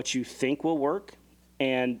what you think will work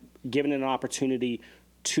and giving it an opportunity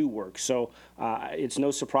to work. So it's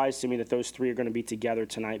no surprise to me that those 3 are going to be together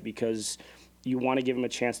tonight, because you want to give him a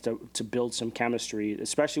chance to build some chemistry,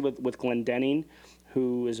 especially with Glendening,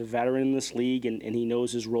 who is a veteran in this league, and he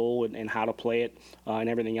knows his role and how to play it and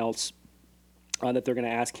everything else that they're going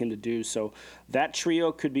to ask him to do. So that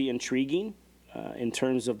trio could be intriguing in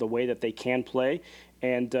terms of the way that they can play.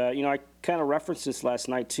 And, I kind of referenced this last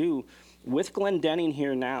night too. With Glendening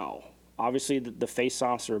here now, obviously the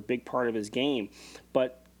face-offs are a big part of his game,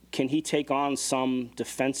 but can he take on some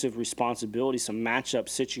defensive responsibility, some matchup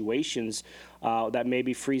situations that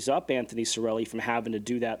maybe frees up Anthony Cirelli from having to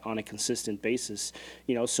do that on a consistent basis?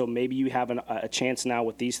 So maybe you have a chance now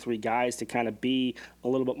with these 3 guys to kind of be a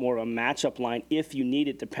little bit more of a matchup line if you need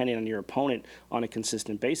it, depending on your opponent, on a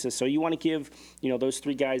consistent basis. So you want to give those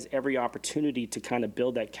 3 guys every opportunity to kind of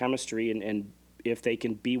build that chemistry, and if they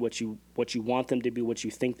can be what you want them to be, what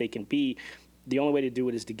you think they can be, the only way to do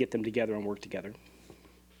it is to get them together and work together.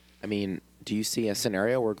 I mean, do you see a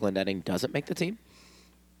scenario where Glendening doesn't make the team?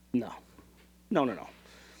 No.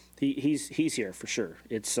 He's here for sure.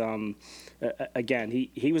 It's again,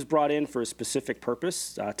 he was brought in for a specific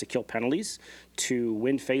purpose, to kill penalties, to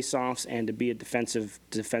win faceoffs, and to be a defensive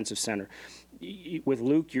center. With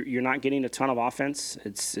Luke, you're not getting a ton of offense.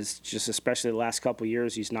 It's just, especially the last couple of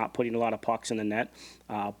years, he's not putting a lot of pucks in the net,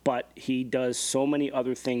 but he does so many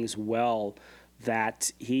other things well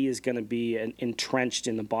that he is going to be entrenched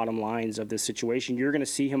in the bottom lines of this situation. You're going to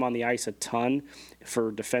see him on the ice a ton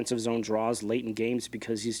for defensive zone draws late in games,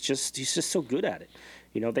 because he's just so good at it.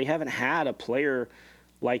 They haven't had a player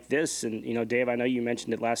like this, and Dave, I know you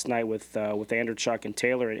mentioned it last night with Andrechuk and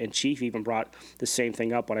Taylor, and Chief even brought the same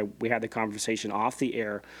thing up when we had the conversation off the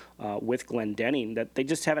air with Glendening, that they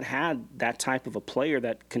just haven't had that type of a player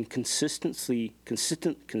that can consistently,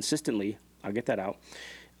 I'll get that out,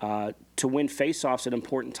 to win faceoffs at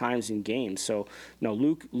important times in games. So, no,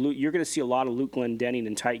 Luke, you're going to see a lot of Luke Glendening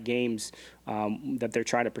in tight games that they're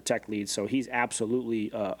trying to protect leads. So he's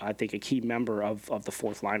absolutely, I think, a key member of the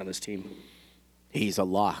 4th line of this team. He's a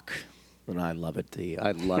lock, and I love it.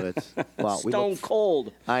 I love it. Well, Stone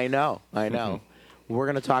cold. I know. We're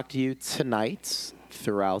going to talk to you tonight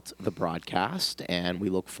throughout the broadcast, and we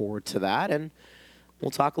look forward to that, and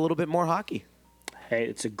we'll talk a little bit more hockey. Hey,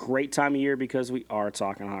 it's a great time of year because we are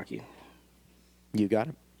talking hockey. You got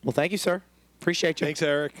it. Well, thank you, sir. Appreciate you. Thanks,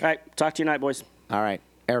 Eric. All right, talk to you tonight, boys. All right.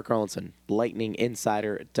 Erik Erlendsson,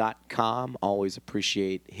 lightninginsider.com. Always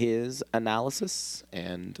appreciate his analysis,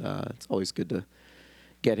 and it's always good to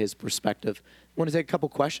get his perspective. Want to take a couple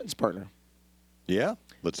questions, partner? Yeah,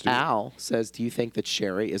 let's do it. Al says, do you think that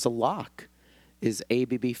Sherry is a lock? Is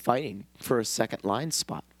ABB fighting for a second line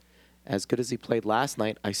spot? As good as he played last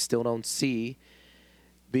night, I still don't see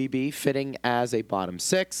BB fitting as a bottom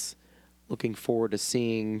six. Looking forward to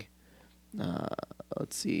seeing,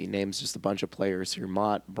 let's see, names just a bunch of players here.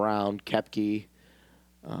 Mott, Brown, Koepke,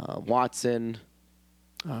 Watson,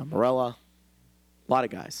 Morella. A lot of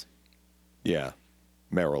guys. Yeah,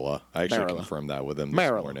 Merilla. I actually Merilla. confirmed that with him this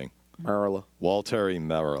morning. Merilla. Walteri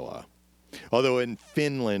Merilla. Although in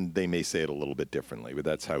Finland, they may say it a little bit differently, but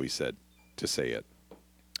that's how he said to say it.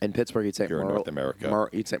 In Pittsburgh, you'd say Here in North America.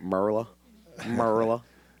 You'd say Merilla. Merilla.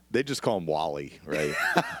 They just call him Wally, right?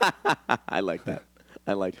 I like that.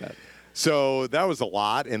 I like that. So that was a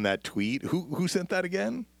lot in that tweet. Who sent that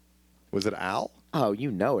again? Was it Al? Oh,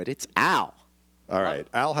 you know it. It's Al. All right.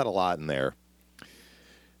 Al had a lot in there.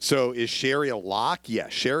 So is Sherry a lock?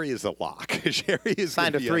 Yes, Sherry is a lock. Sherry is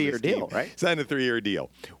Signed a gonna be on 3-year this deal, team. right? Signed a 3-year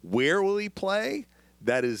deal. Where will he play?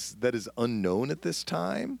 That is unknown at this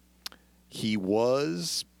time. He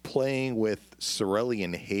was playing with Cirelli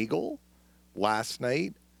and Hagel last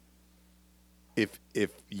night.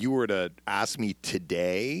 If you were to ask me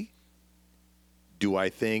today, do I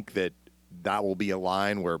think that will be a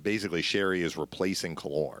line where basically Sherry is replacing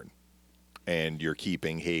Killorn and you're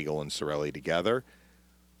keeping Hagel and Cirelli together?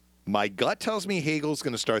 My gut tells me Hagel's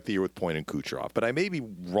going to start the year with Point and Kucherov, but I may be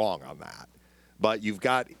wrong on that. But you've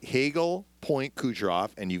got Hagel, Point,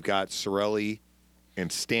 Kucherov, and you've got Cirelli and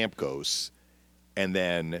Stamkos. And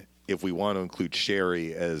then if we want to include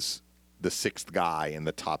Sherry as the sixth guy in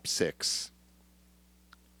the top six,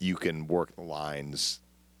 you can work the lines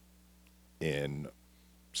in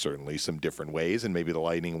certainly some different ways, and maybe the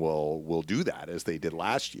Lightning will do that as they did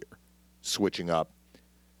last year, switching up.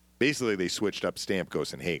 Basically, they switched up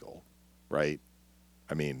Stamkos and Hagel, right?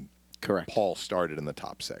 I mean, correct. Paul started in the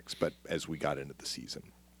top six, but as we got into the season.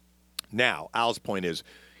 Now, Al's point is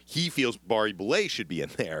he feels Barry Boulet should be in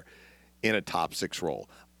there in a top six role.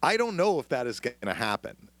 I don't know if that is going to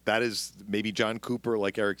happen. That is maybe John Cooper,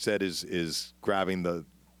 like Eric said, is grabbing the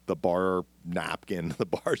bar napkin, the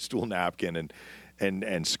bar stool napkin,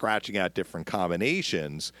 and scratching out different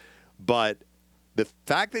combinations. But the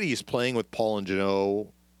fact that he's playing with Paul and Jeannot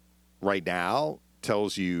right now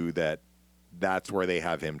tells you that that's where they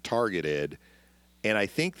have him targeted. And I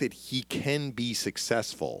think that he can be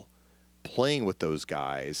successful playing with those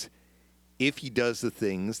guys if he does the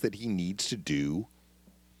things that he needs to do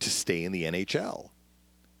to stay in the NHL.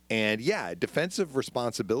 And yeah, defensive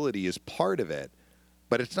responsibility is part of it,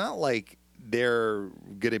 but it's not like they're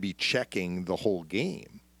going to be checking the whole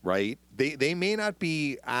game, right? They may not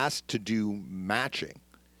be asked to do matching.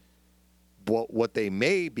 But what they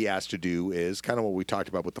may be asked to do is kind of what we talked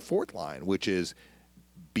about with the fourth line, which is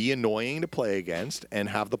be annoying to play against and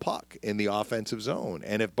have the puck in the offensive zone.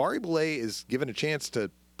 And if Barry Boulet is given a chance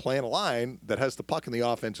to play in a line that has the puck in the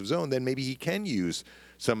offensive zone, then maybe he can use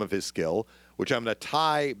some of his skill, which I'm going to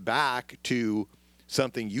tie back to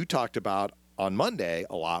something you talked about on Monday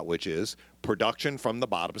a lot, which is production from the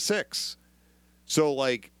bottom six. So,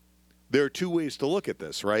 like, there are two ways to look at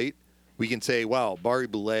this, right? We can say, well, Barry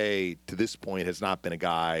Boulet to this point has not been a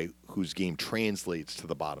guy whose game translates to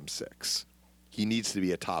the bottom six. He needs to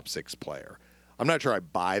be a top six player. I'm not sure I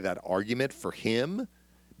buy that argument for him,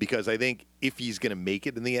 because I think if he's going to make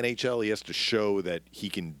it in the NHL, he has to show that he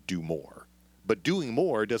can do more. But doing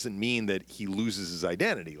more doesn't mean that he loses his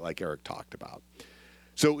identity, like Eric talked about.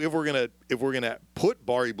 So if we're gonna put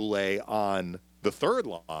Barry Boulet on the third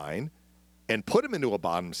line and put him into a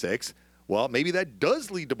bottom six, well, maybe that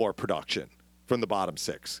does lead to more production from the bottom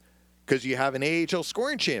six, because you have an AHL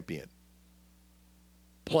scoring champion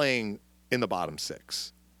playing in the bottom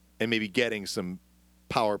six and maybe getting some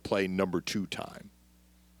power play number 2 time.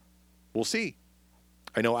 We'll see.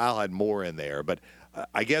 I know Al had more in there, but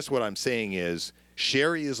I guess what I'm saying is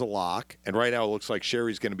Sherry is a lock, and right now it looks like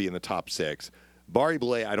Sherry's going to be in the top 6. Barry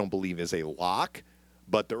Boulet, I don't believe, is a lock,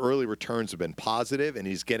 but the early returns have been positive, and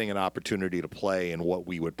he's getting an opportunity to play in what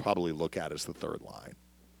we would probably look at as the third line.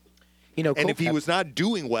 You know, and if he was not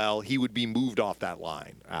doing well, he would be moved off that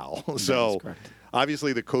line, Al. So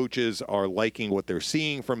obviously the coaches are liking what they're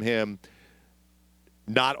seeing from him.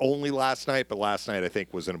 Not only last night, but last night I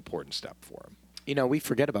think was an important step for him. You know, we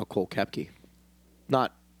forget about Cole Koepke.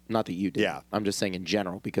 Not that you did. Yeah. I'm just saying in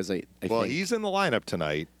general, because I well, think he's in the lineup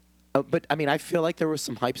tonight. But I mean, I feel like there was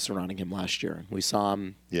some hype surrounding him last year. We saw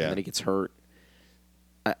him, Yeah. and then he gets hurt.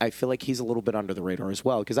 I feel like he's a little bit under the radar as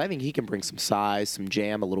well because I think he can bring some size, some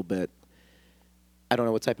jam, a little bit. I don't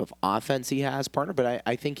know what type of offense he has, partner, but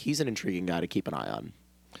I think he's an intriguing guy to keep an eye on.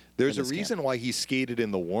 There's a reason why he skated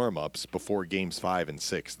in the warm-ups before Games 5 and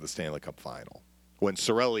 6 of the Stanley Cup Final. When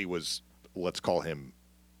Cirelli was, let's call him,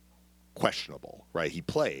 questionable, right? He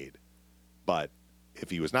played, but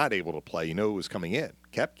if he was not able to play, who was coming in?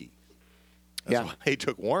 Koepke. That's why he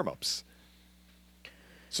took warm-ups.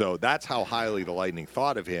 So that's how highly the Lightning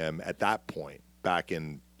thought of him at that point, back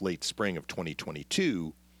in late spring of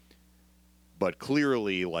 2022. But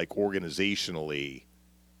clearly, like organizationally,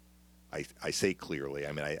 I say clearly,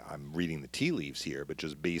 I mean, I'm reading the tea leaves here, but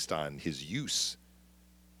just based on his use,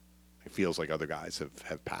 it feels like other guys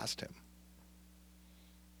have passed him.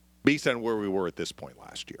 Based on where we were at this point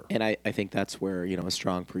last year. And I think that's where, a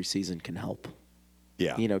strong preseason can help.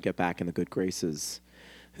 Yeah. Get back in the good graces.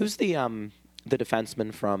 Who's the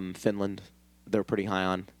defenseman from Finland? They're pretty high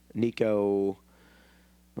on. Nico,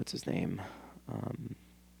 what's his name? I'm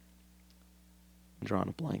drawing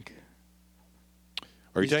a blank.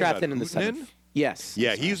 Are you He's talking drafted about in the Huhtinen? seventh. Yes.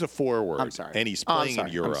 Yeah, he's a forward. I'm sorry. And he's Oh, I'm playing sorry.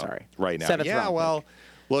 in Europe I'm sorry. right now. Seventh round pick.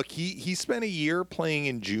 Look, he spent a year playing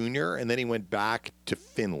in junior, and then he went back to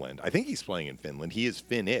Finland. I think he's playing in Finland. He is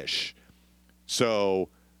Finnish. So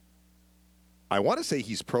I want to say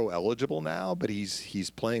he's pro-eligible now, but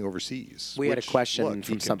he's playing overseas. We had a question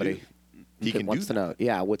from somebody He that wants to know,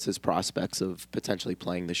 what's his prospects of potentially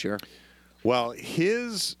playing this year? Well,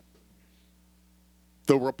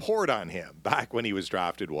 the report on him back when he was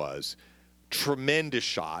drafted was tremendous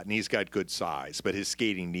shot, and he's got good size, but his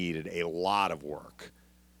skating needed a lot of work.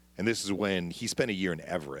 And this is when he spent a year in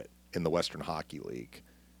Everett in the Western Hockey League,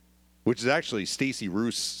 which is actually Stacey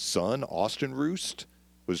Roost's son, Austin Roost,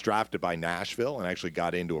 was drafted by Nashville and actually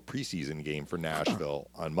got into a preseason game for Nashville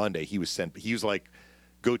on Monday. He was like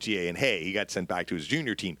Gauthier and Hay. He got sent back to his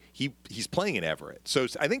junior team. He's playing in Everett. So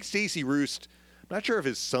I think Stacey Roost, I'm not sure if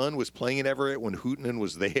his son was playing in Everett when Huhtinen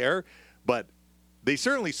was there, but they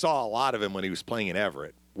certainly saw a lot of him when he was playing in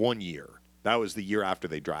Everett 1 year. That was the year after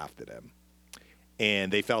they drafted him.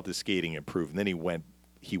 And they felt his skating improved. And then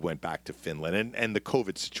he went back to Finland. And the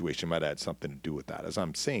COVID situation might have had something to do with that. As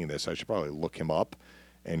I'm saying this, I should probably look him up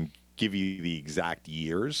and give you the exact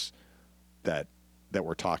years that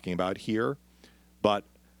we're talking about here. But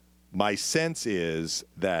my sense is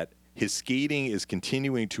that his skating is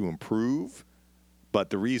continuing to improve,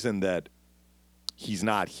 but the reason that he's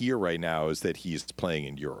not here right now is that he's playing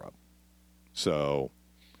in Europe. So,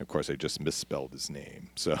 of course, I just misspelled his name.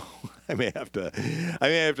 So I may have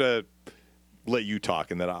to let you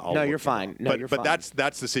talk, and then I'll. No, you're fine. No, you're fine. But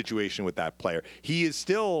that's the situation with that player. He's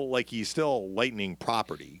still Lightning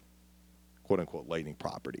property, quote unquote Lightning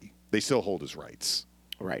property. They still hold his rights.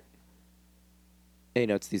 Right. And,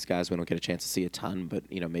 it's these guys we don't get a chance to see a ton, but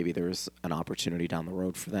maybe there's an opportunity down the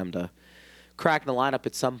road for them to crack the lineup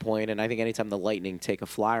at some point. And I think anytime the Lightning take a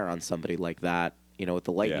flyer on somebody like that, with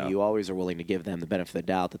the Lightning, you always are willing to give them the benefit of the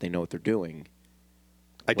doubt that they know what they're doing.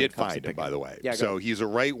 I did find him, by the way. Yeah, so he's a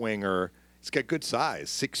right winger. He's got good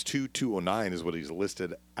size. 6'2", 209 is what he's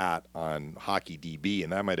listed at on Hockey DB,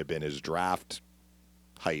 and that might have been his draft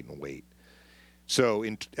height and weight. So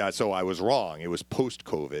so I was wrong. It was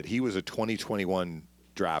post-COVID. He was a 2021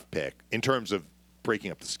 draft pick in terms of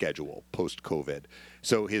breaking up the schedule post-COVID.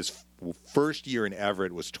 So his first year in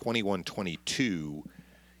Everett was 21-22.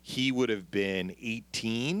 He would have been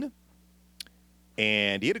 18,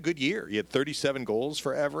 and he had a good year. He had 37 goals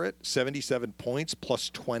for Everett, 77 points, plus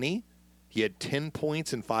 20. He had 10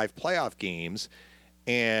 points in 5 playoff games,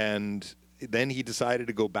 and then he decided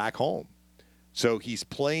to go back home. So he's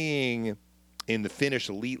playing in the Finnish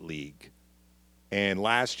Elite League, and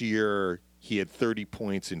last year he had 30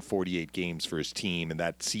 points in 48 games for his team, and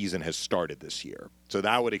that season has started this year. So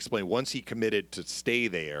that would explain, once he committed to stay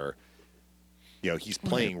there, he's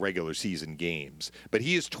playing regular season games. But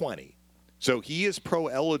he is 20. So he is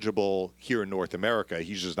pro-eligible here in North America.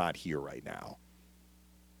 He's just not here right now.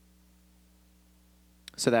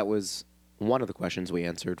 So that was one of the questions we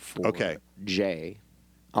answered for Jay.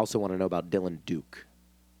 I also want to know about Dylan Duke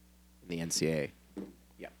in the NCAA.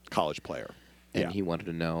 Yeah. College player. And he wanted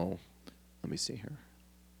to know, let me see here.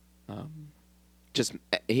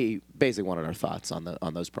 He basically wanted our thoughts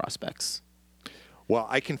on those prospects. Well,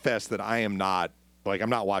 I confess that I'm not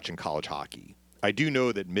watching college hockey. I do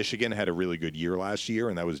know that Michigan had a really good year last year,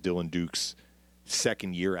 and that was Dylan Duke's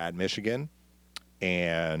second year at Michigan.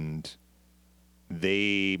 And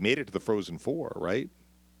they made it to the Frozen Four, right?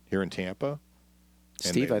 Here in Tampa.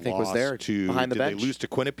 Steve, I think, was there behind the bench. Did they lose to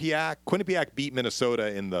Quinnipiac? Quinnipiac beat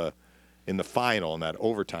Minnesota in the final in that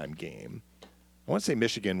overtime game. I want to say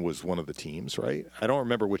Michigan was one of the teams, right? I don't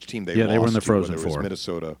remember which team they lost to. Yeah, they were in the Frozen Four. It was Four.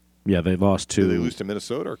 Minnesota. Yeah, they lost to... Did they lose to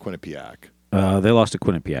Minnesota or Quinnipiac? They lost to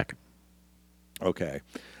Quinnipiac. Okay.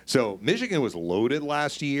 So Michigan was loaded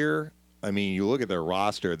last year. I mean, you look at their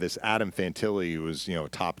roster, this Adam Fantilli, who was,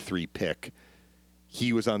 top 3 pick.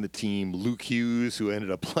 He was on the team. Luke Hughes, who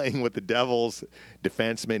ended up playing with the Devils,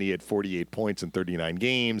 defenseman. He had 48 points in 39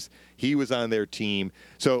 games. He was on their team.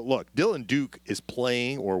 So, look, Dylan Duke is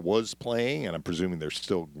playing or was playing, and I'm presuming they're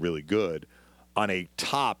still really good, on a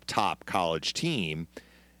top college team.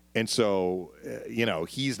 And so,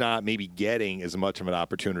 he's not maybe getting as much of an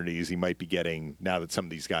opportunity as he might be getting now that some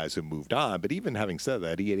of these guys have moved on. But even having said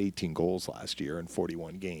that, he had 18 goals last year in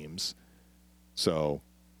 41 games. So...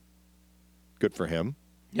 good for him.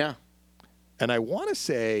 Yeah. And I want to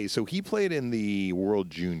say, so he played in the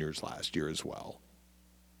World Juniors last year as well.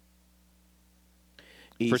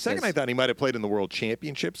 For a second, I thought he might have played in the World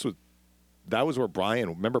Championships. That was where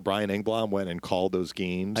remember Brian Engblom went and called those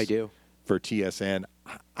games? I do. For TSN.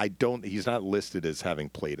 He's not listed as having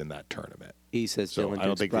played in that tournament. He says so Dylan Duke's I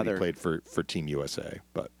don't think brother, that he played for Team USA,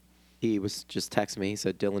 but. He was just texting me. He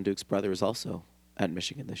said Dylan Duke's brother is also at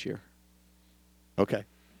Michigan this year. Okay.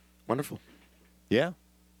 Wonderful. Yeah.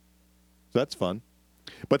 That's fun.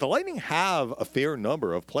 But the Lightning have a fair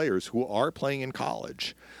number of players who are playing in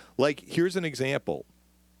college. Like, here's an example.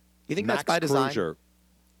 You think Max that's by design? Crozier.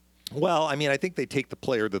 Well, I mean, I think they take the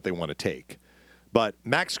player that they want to take. But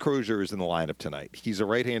Max Crozier is in the lineup tonight. He's a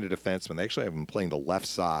right-handed defenseman. They actually have him playing the left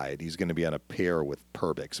side. He's going to be on a pair with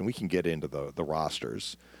Perbix, and we can get into the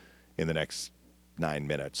rosters in the next 9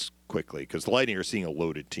 minutes quickly because the Lightning are seeing a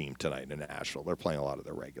loaded team tonight in Nashville. They're playing a lot of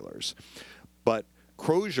their regulars. But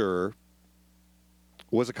Crozier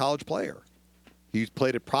was a college player. He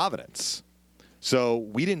played at Providence. So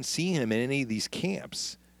we didn't see him in any of these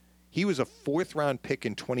camps. He was a 4th-round pick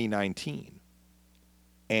in 2019.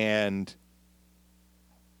 And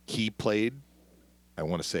he played, I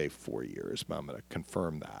want to say 4 years, but I'm going to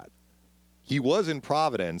confirm that. He was in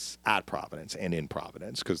Providence, at Providence, and in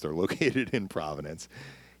Providence, because they're located in Providence.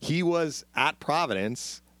 He was at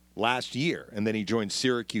Providence last year, and then he joined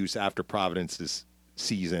Syracuse after Providence's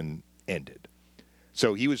season ended.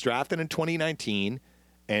 So he was drafted in 2019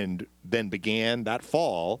 and then began that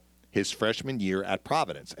fall his freshman year at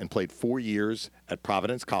Providence and played 4 years at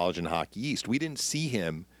Providence College in Hockey East. We didn't see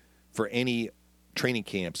him for any training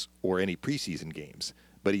camps or any preseason games,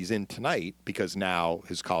 but he's in tonight because now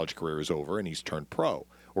his college career is over and he's turned pro.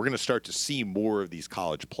 We're going to start to see more of these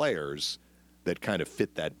college players that kind of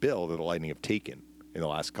fit that bill that the Lightning have taken in the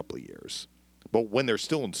last couple of years. But when they're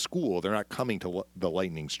still in school, they're not coming to the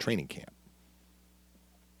Lightning's training camp.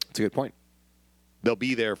 That's a good point. They'll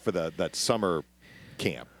be there for that summer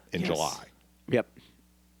camp in July. Yep.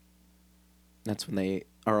 That's when they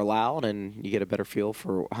are allowed, and you get a better feel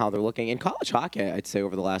for how they're looking. In college hockey, I'd say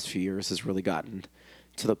over the last few years has really gotten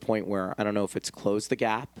to the point where I don't know if it's closed the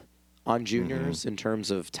gap on juniors in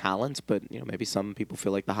terms of talent, but maybe some people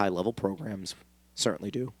feel like the high-level programs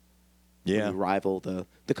certainly do. Yeah. Really rival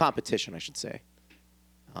the competition, I should say.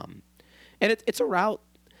 And it's a route.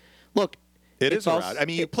 Look, it is a route. I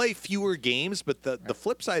mean, you play fewer games, but the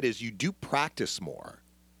flip side is you do practice more.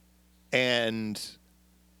 And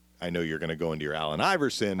I know you're going to go into your Allen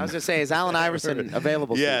Iverson. I was going to say, is Allen Iverson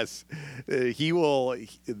available? Yes. He will.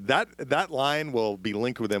 That line will be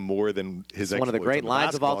linked with him more than his one of the great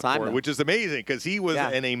lines of all time, court, which is amazing because he was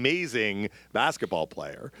an amazing basketball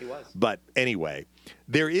player. He was. But anyway,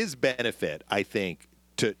 there is benefit, I think,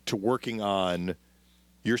 to working on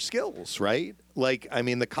your skills, right? Like, I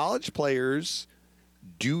mean, the college players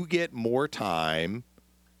do get more time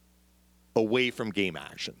away from game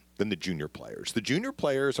action than the junior players. The junior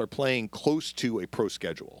players are playing close to a pro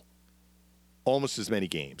schedule, almost as many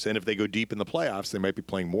games. And if they go deep in the playoffs, they might be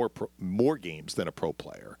playing more games than a pro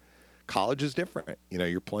player. College is different.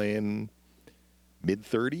 You're playing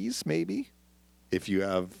mid-30s maybe if you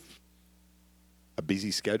have a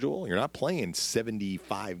busy schedule. You're not playing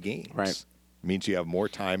 75 games. Right. It means you have more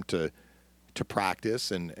time to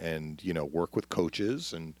practice and work with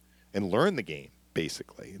coaches and learn the game,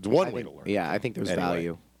 basically. It's one way to learn. Yeah, I think there's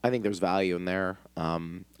value. I think there's value in there. I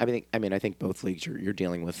think both leagues you're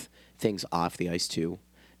dealing with things off the ice too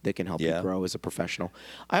that can help you grow as a professional.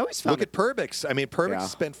 I always found look at Perbix. I mean, Perbix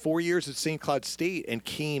spent 4 years at St. Cloud State and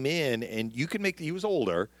came in, and you can he was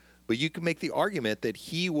older, but you can make the argument that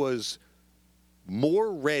he was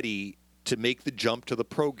more ready to make the jump to the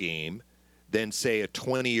pro game than, say, a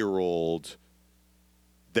 20-year-old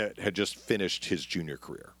that had just finished his junior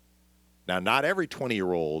career. Now, not every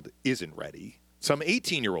 20-year-old isn't ready. Some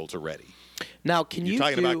 18-year-olds are ready. Now, can You're you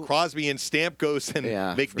talking do, about Crosby and Stamkos and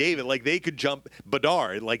McDavid. Like, they could jump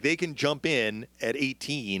Bedard. Like, they can jump in at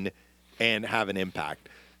 18 and have an impact.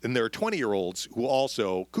 And there are 20-year-olds who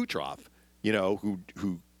also, Kucherov,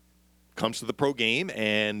 who comes to the pro game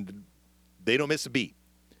and they don't miss a beat.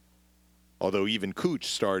 Although even Kuch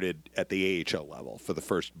started at the AHL level for the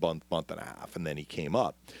first month and a half, and then he came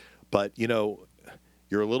up. But,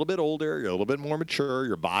 you're a little bit older, you're a little bit more mature,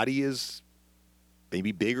 your body is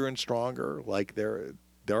maybe bigger and stronger. Like, there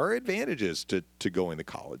are advantages to going the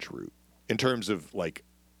college route in terms of, like,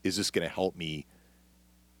 is this going to help me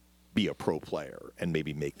be a pro player and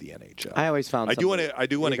maybe make the NHL? I always found I do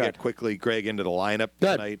want to get quickly, Greg, into the lineup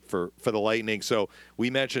tonight for the Lightning. So we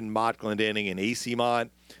mentioned Mott Glendening and AC Mott.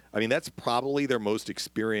 I mean, that's probably their most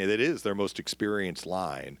experienced. It is their most experienced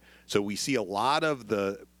line. So we see a lot of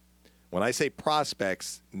when I say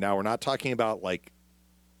prospects, now we're not talking about like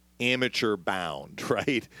amateur bound,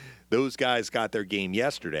 right? Those guys got their game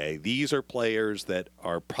yesterday. These are players that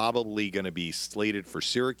are probably going to be slated for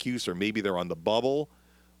Syracuse, or maybe they're on the bubble,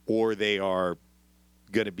 or they are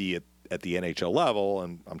going to be at the NHL level.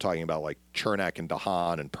 And I'm talking about like Chernak and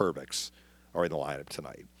DeHaan and Perbix are in the lineup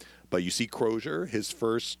tonight. But you see Crozier, his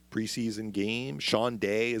first preseason game. Sean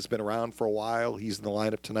Day has been around for a while. He's in the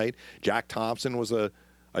lineup tonight. Jack Thompson was a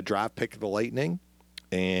draft pick of the Lightning,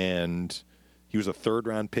 and he was a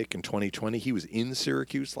third-round pick in 2020. He was in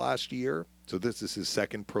Syracuse last year, so this is his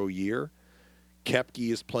second pro year. Koepke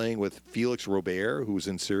is playing with Felix Robert, who was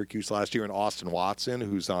in Syracuse last year, and Austin Watson,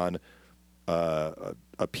 who's on a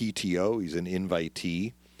PTO. He's an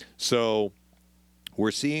invitee. So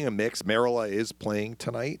we're seeing a mix. Merrill is playing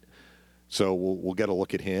tonight. So we'll get a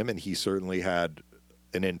look at him, and he certainly had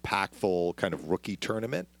an impactful kind of rookie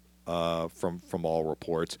tournament from all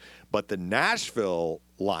reports. But the Nashville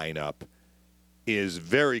lineup is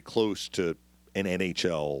very close to an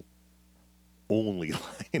NHL only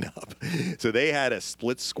lineup. So they had a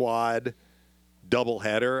split squad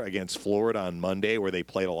doubleheader against Florida on Monday, where they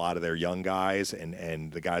played a lot of their young guys,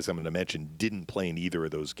 and the guys I'm going to mention didn't play in either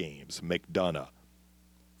of those games. McDonough,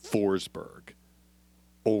 Forsberg,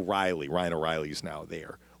 O'Reilly. Ryan O'Reilly's now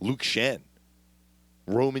there. Luke Schenn,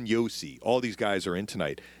 Roman Josi. All these guys are in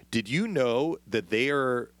tonight. Did you know that they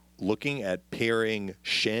are looking at pairing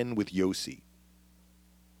Schenn with Josi?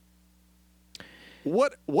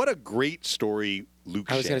 What a great story Luke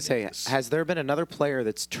Schenn is. I was going to say, has there been another player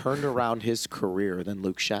that's turned around his career than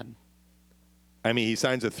Luke Schenn? I mean, he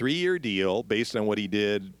signs a 3-year deal based on what he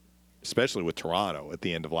did, especially with Toronto at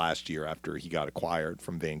the end of last year after he got acquired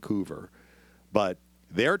from Vancouver. But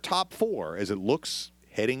their top four, as it looks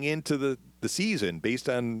heading into the season, based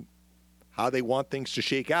on how they want things to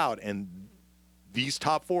shake out, and these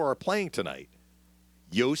top four are playing tonight: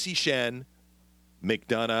 Josi, Schenn,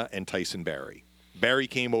 McDonough, and Tyson Barrie. Barrie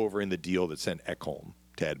came over in the deal that sent Ekholm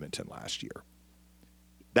to Edmonton last year.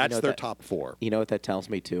 That's their top four. You know what that tells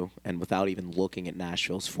me, too? And without even looking at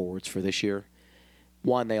Nashville's forwards for this year,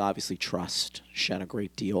 one, they obviously trust Schenn a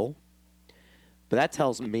great deal. But that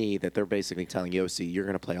tells me that they're basically telling Josi, you're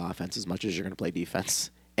going to play offense as much as you're going to play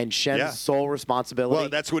defense. And Schenn's sole responsibility. Well,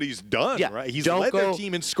 that's what he's done, right? He's led their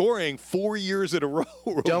team in scoring 4 years in a row.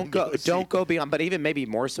 Don't go beyond, but even maybe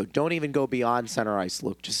more so, don't even go beyond center ice,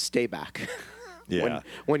 Luke. Just stay back.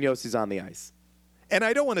 when Josi's on the ice. And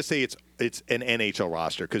I don't want to say it's an NHL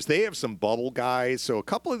roster, because they have some bubble guys. So a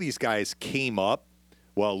couple of these guys came up.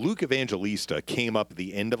 Well, Luke Evangelista came up at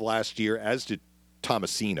the end of last year, as did Phil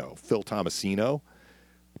Tomasino,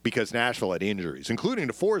 because Nashville had injuries, including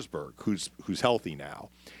to Forsberg, who's healthy now.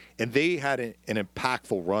 And they had an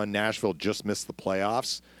impactful run. Nashville just missed the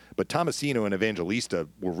playoffs, but Tomasino and Evangelista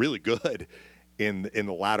were really good in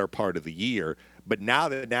the latter part of the year. But now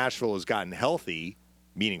that Nashville has gotten healthy,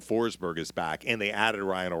 meaning Forsberg is back, and they added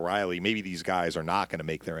Ryan O'Reilly, maybe these guys are not going to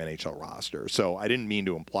make their NHL roster. So I didn't mean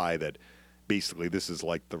to imply that basically this is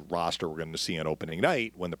like the roster we're going to see on opening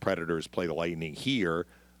night when the Predators play the Lightning here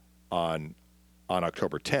on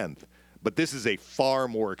October 10th. But this is a far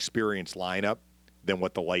more experienced lineup than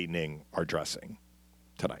what the Lightning are dressing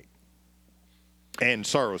tonight. And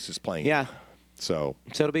Saros is playing. Yeah. So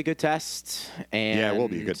it'll be a good test. And yeah, it will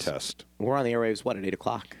be a good test. We're on the airwaves, at 8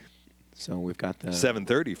 o'clock? So we've got the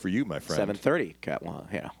 7:30 for you, my friend. 7:30. Well,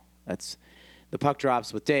 that's the puck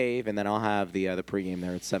drops with Dave, and then I'll have the pregame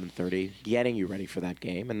there at 7:30, getting you ready for that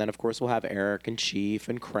game. And then, of course, we'll have Eric and Chief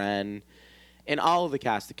and Kren and all of the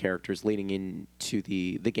cast of characters leading into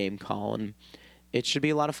the game call. And it should be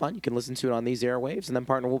a lot of fun. You can listen to it on these airwaves. And then,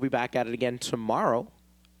 partner, we'll be back at it again tomorrow,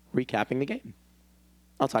 recapping the game.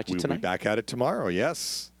 I'll talk to you We'll tonight. be back at it tomorrow.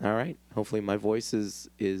 Yes. All right. Hopefully my voice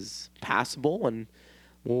is passable, and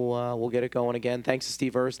we'll get it going again. Thanks to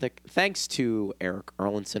Steve Ersnick. Thanks to Erik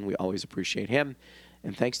Erlendsson. We always appreciate him.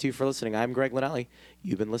 And thanks to you for listening. I'm Greg Linnelli.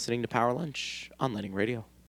 You've been listening to Power Lunch on Lightning Radio.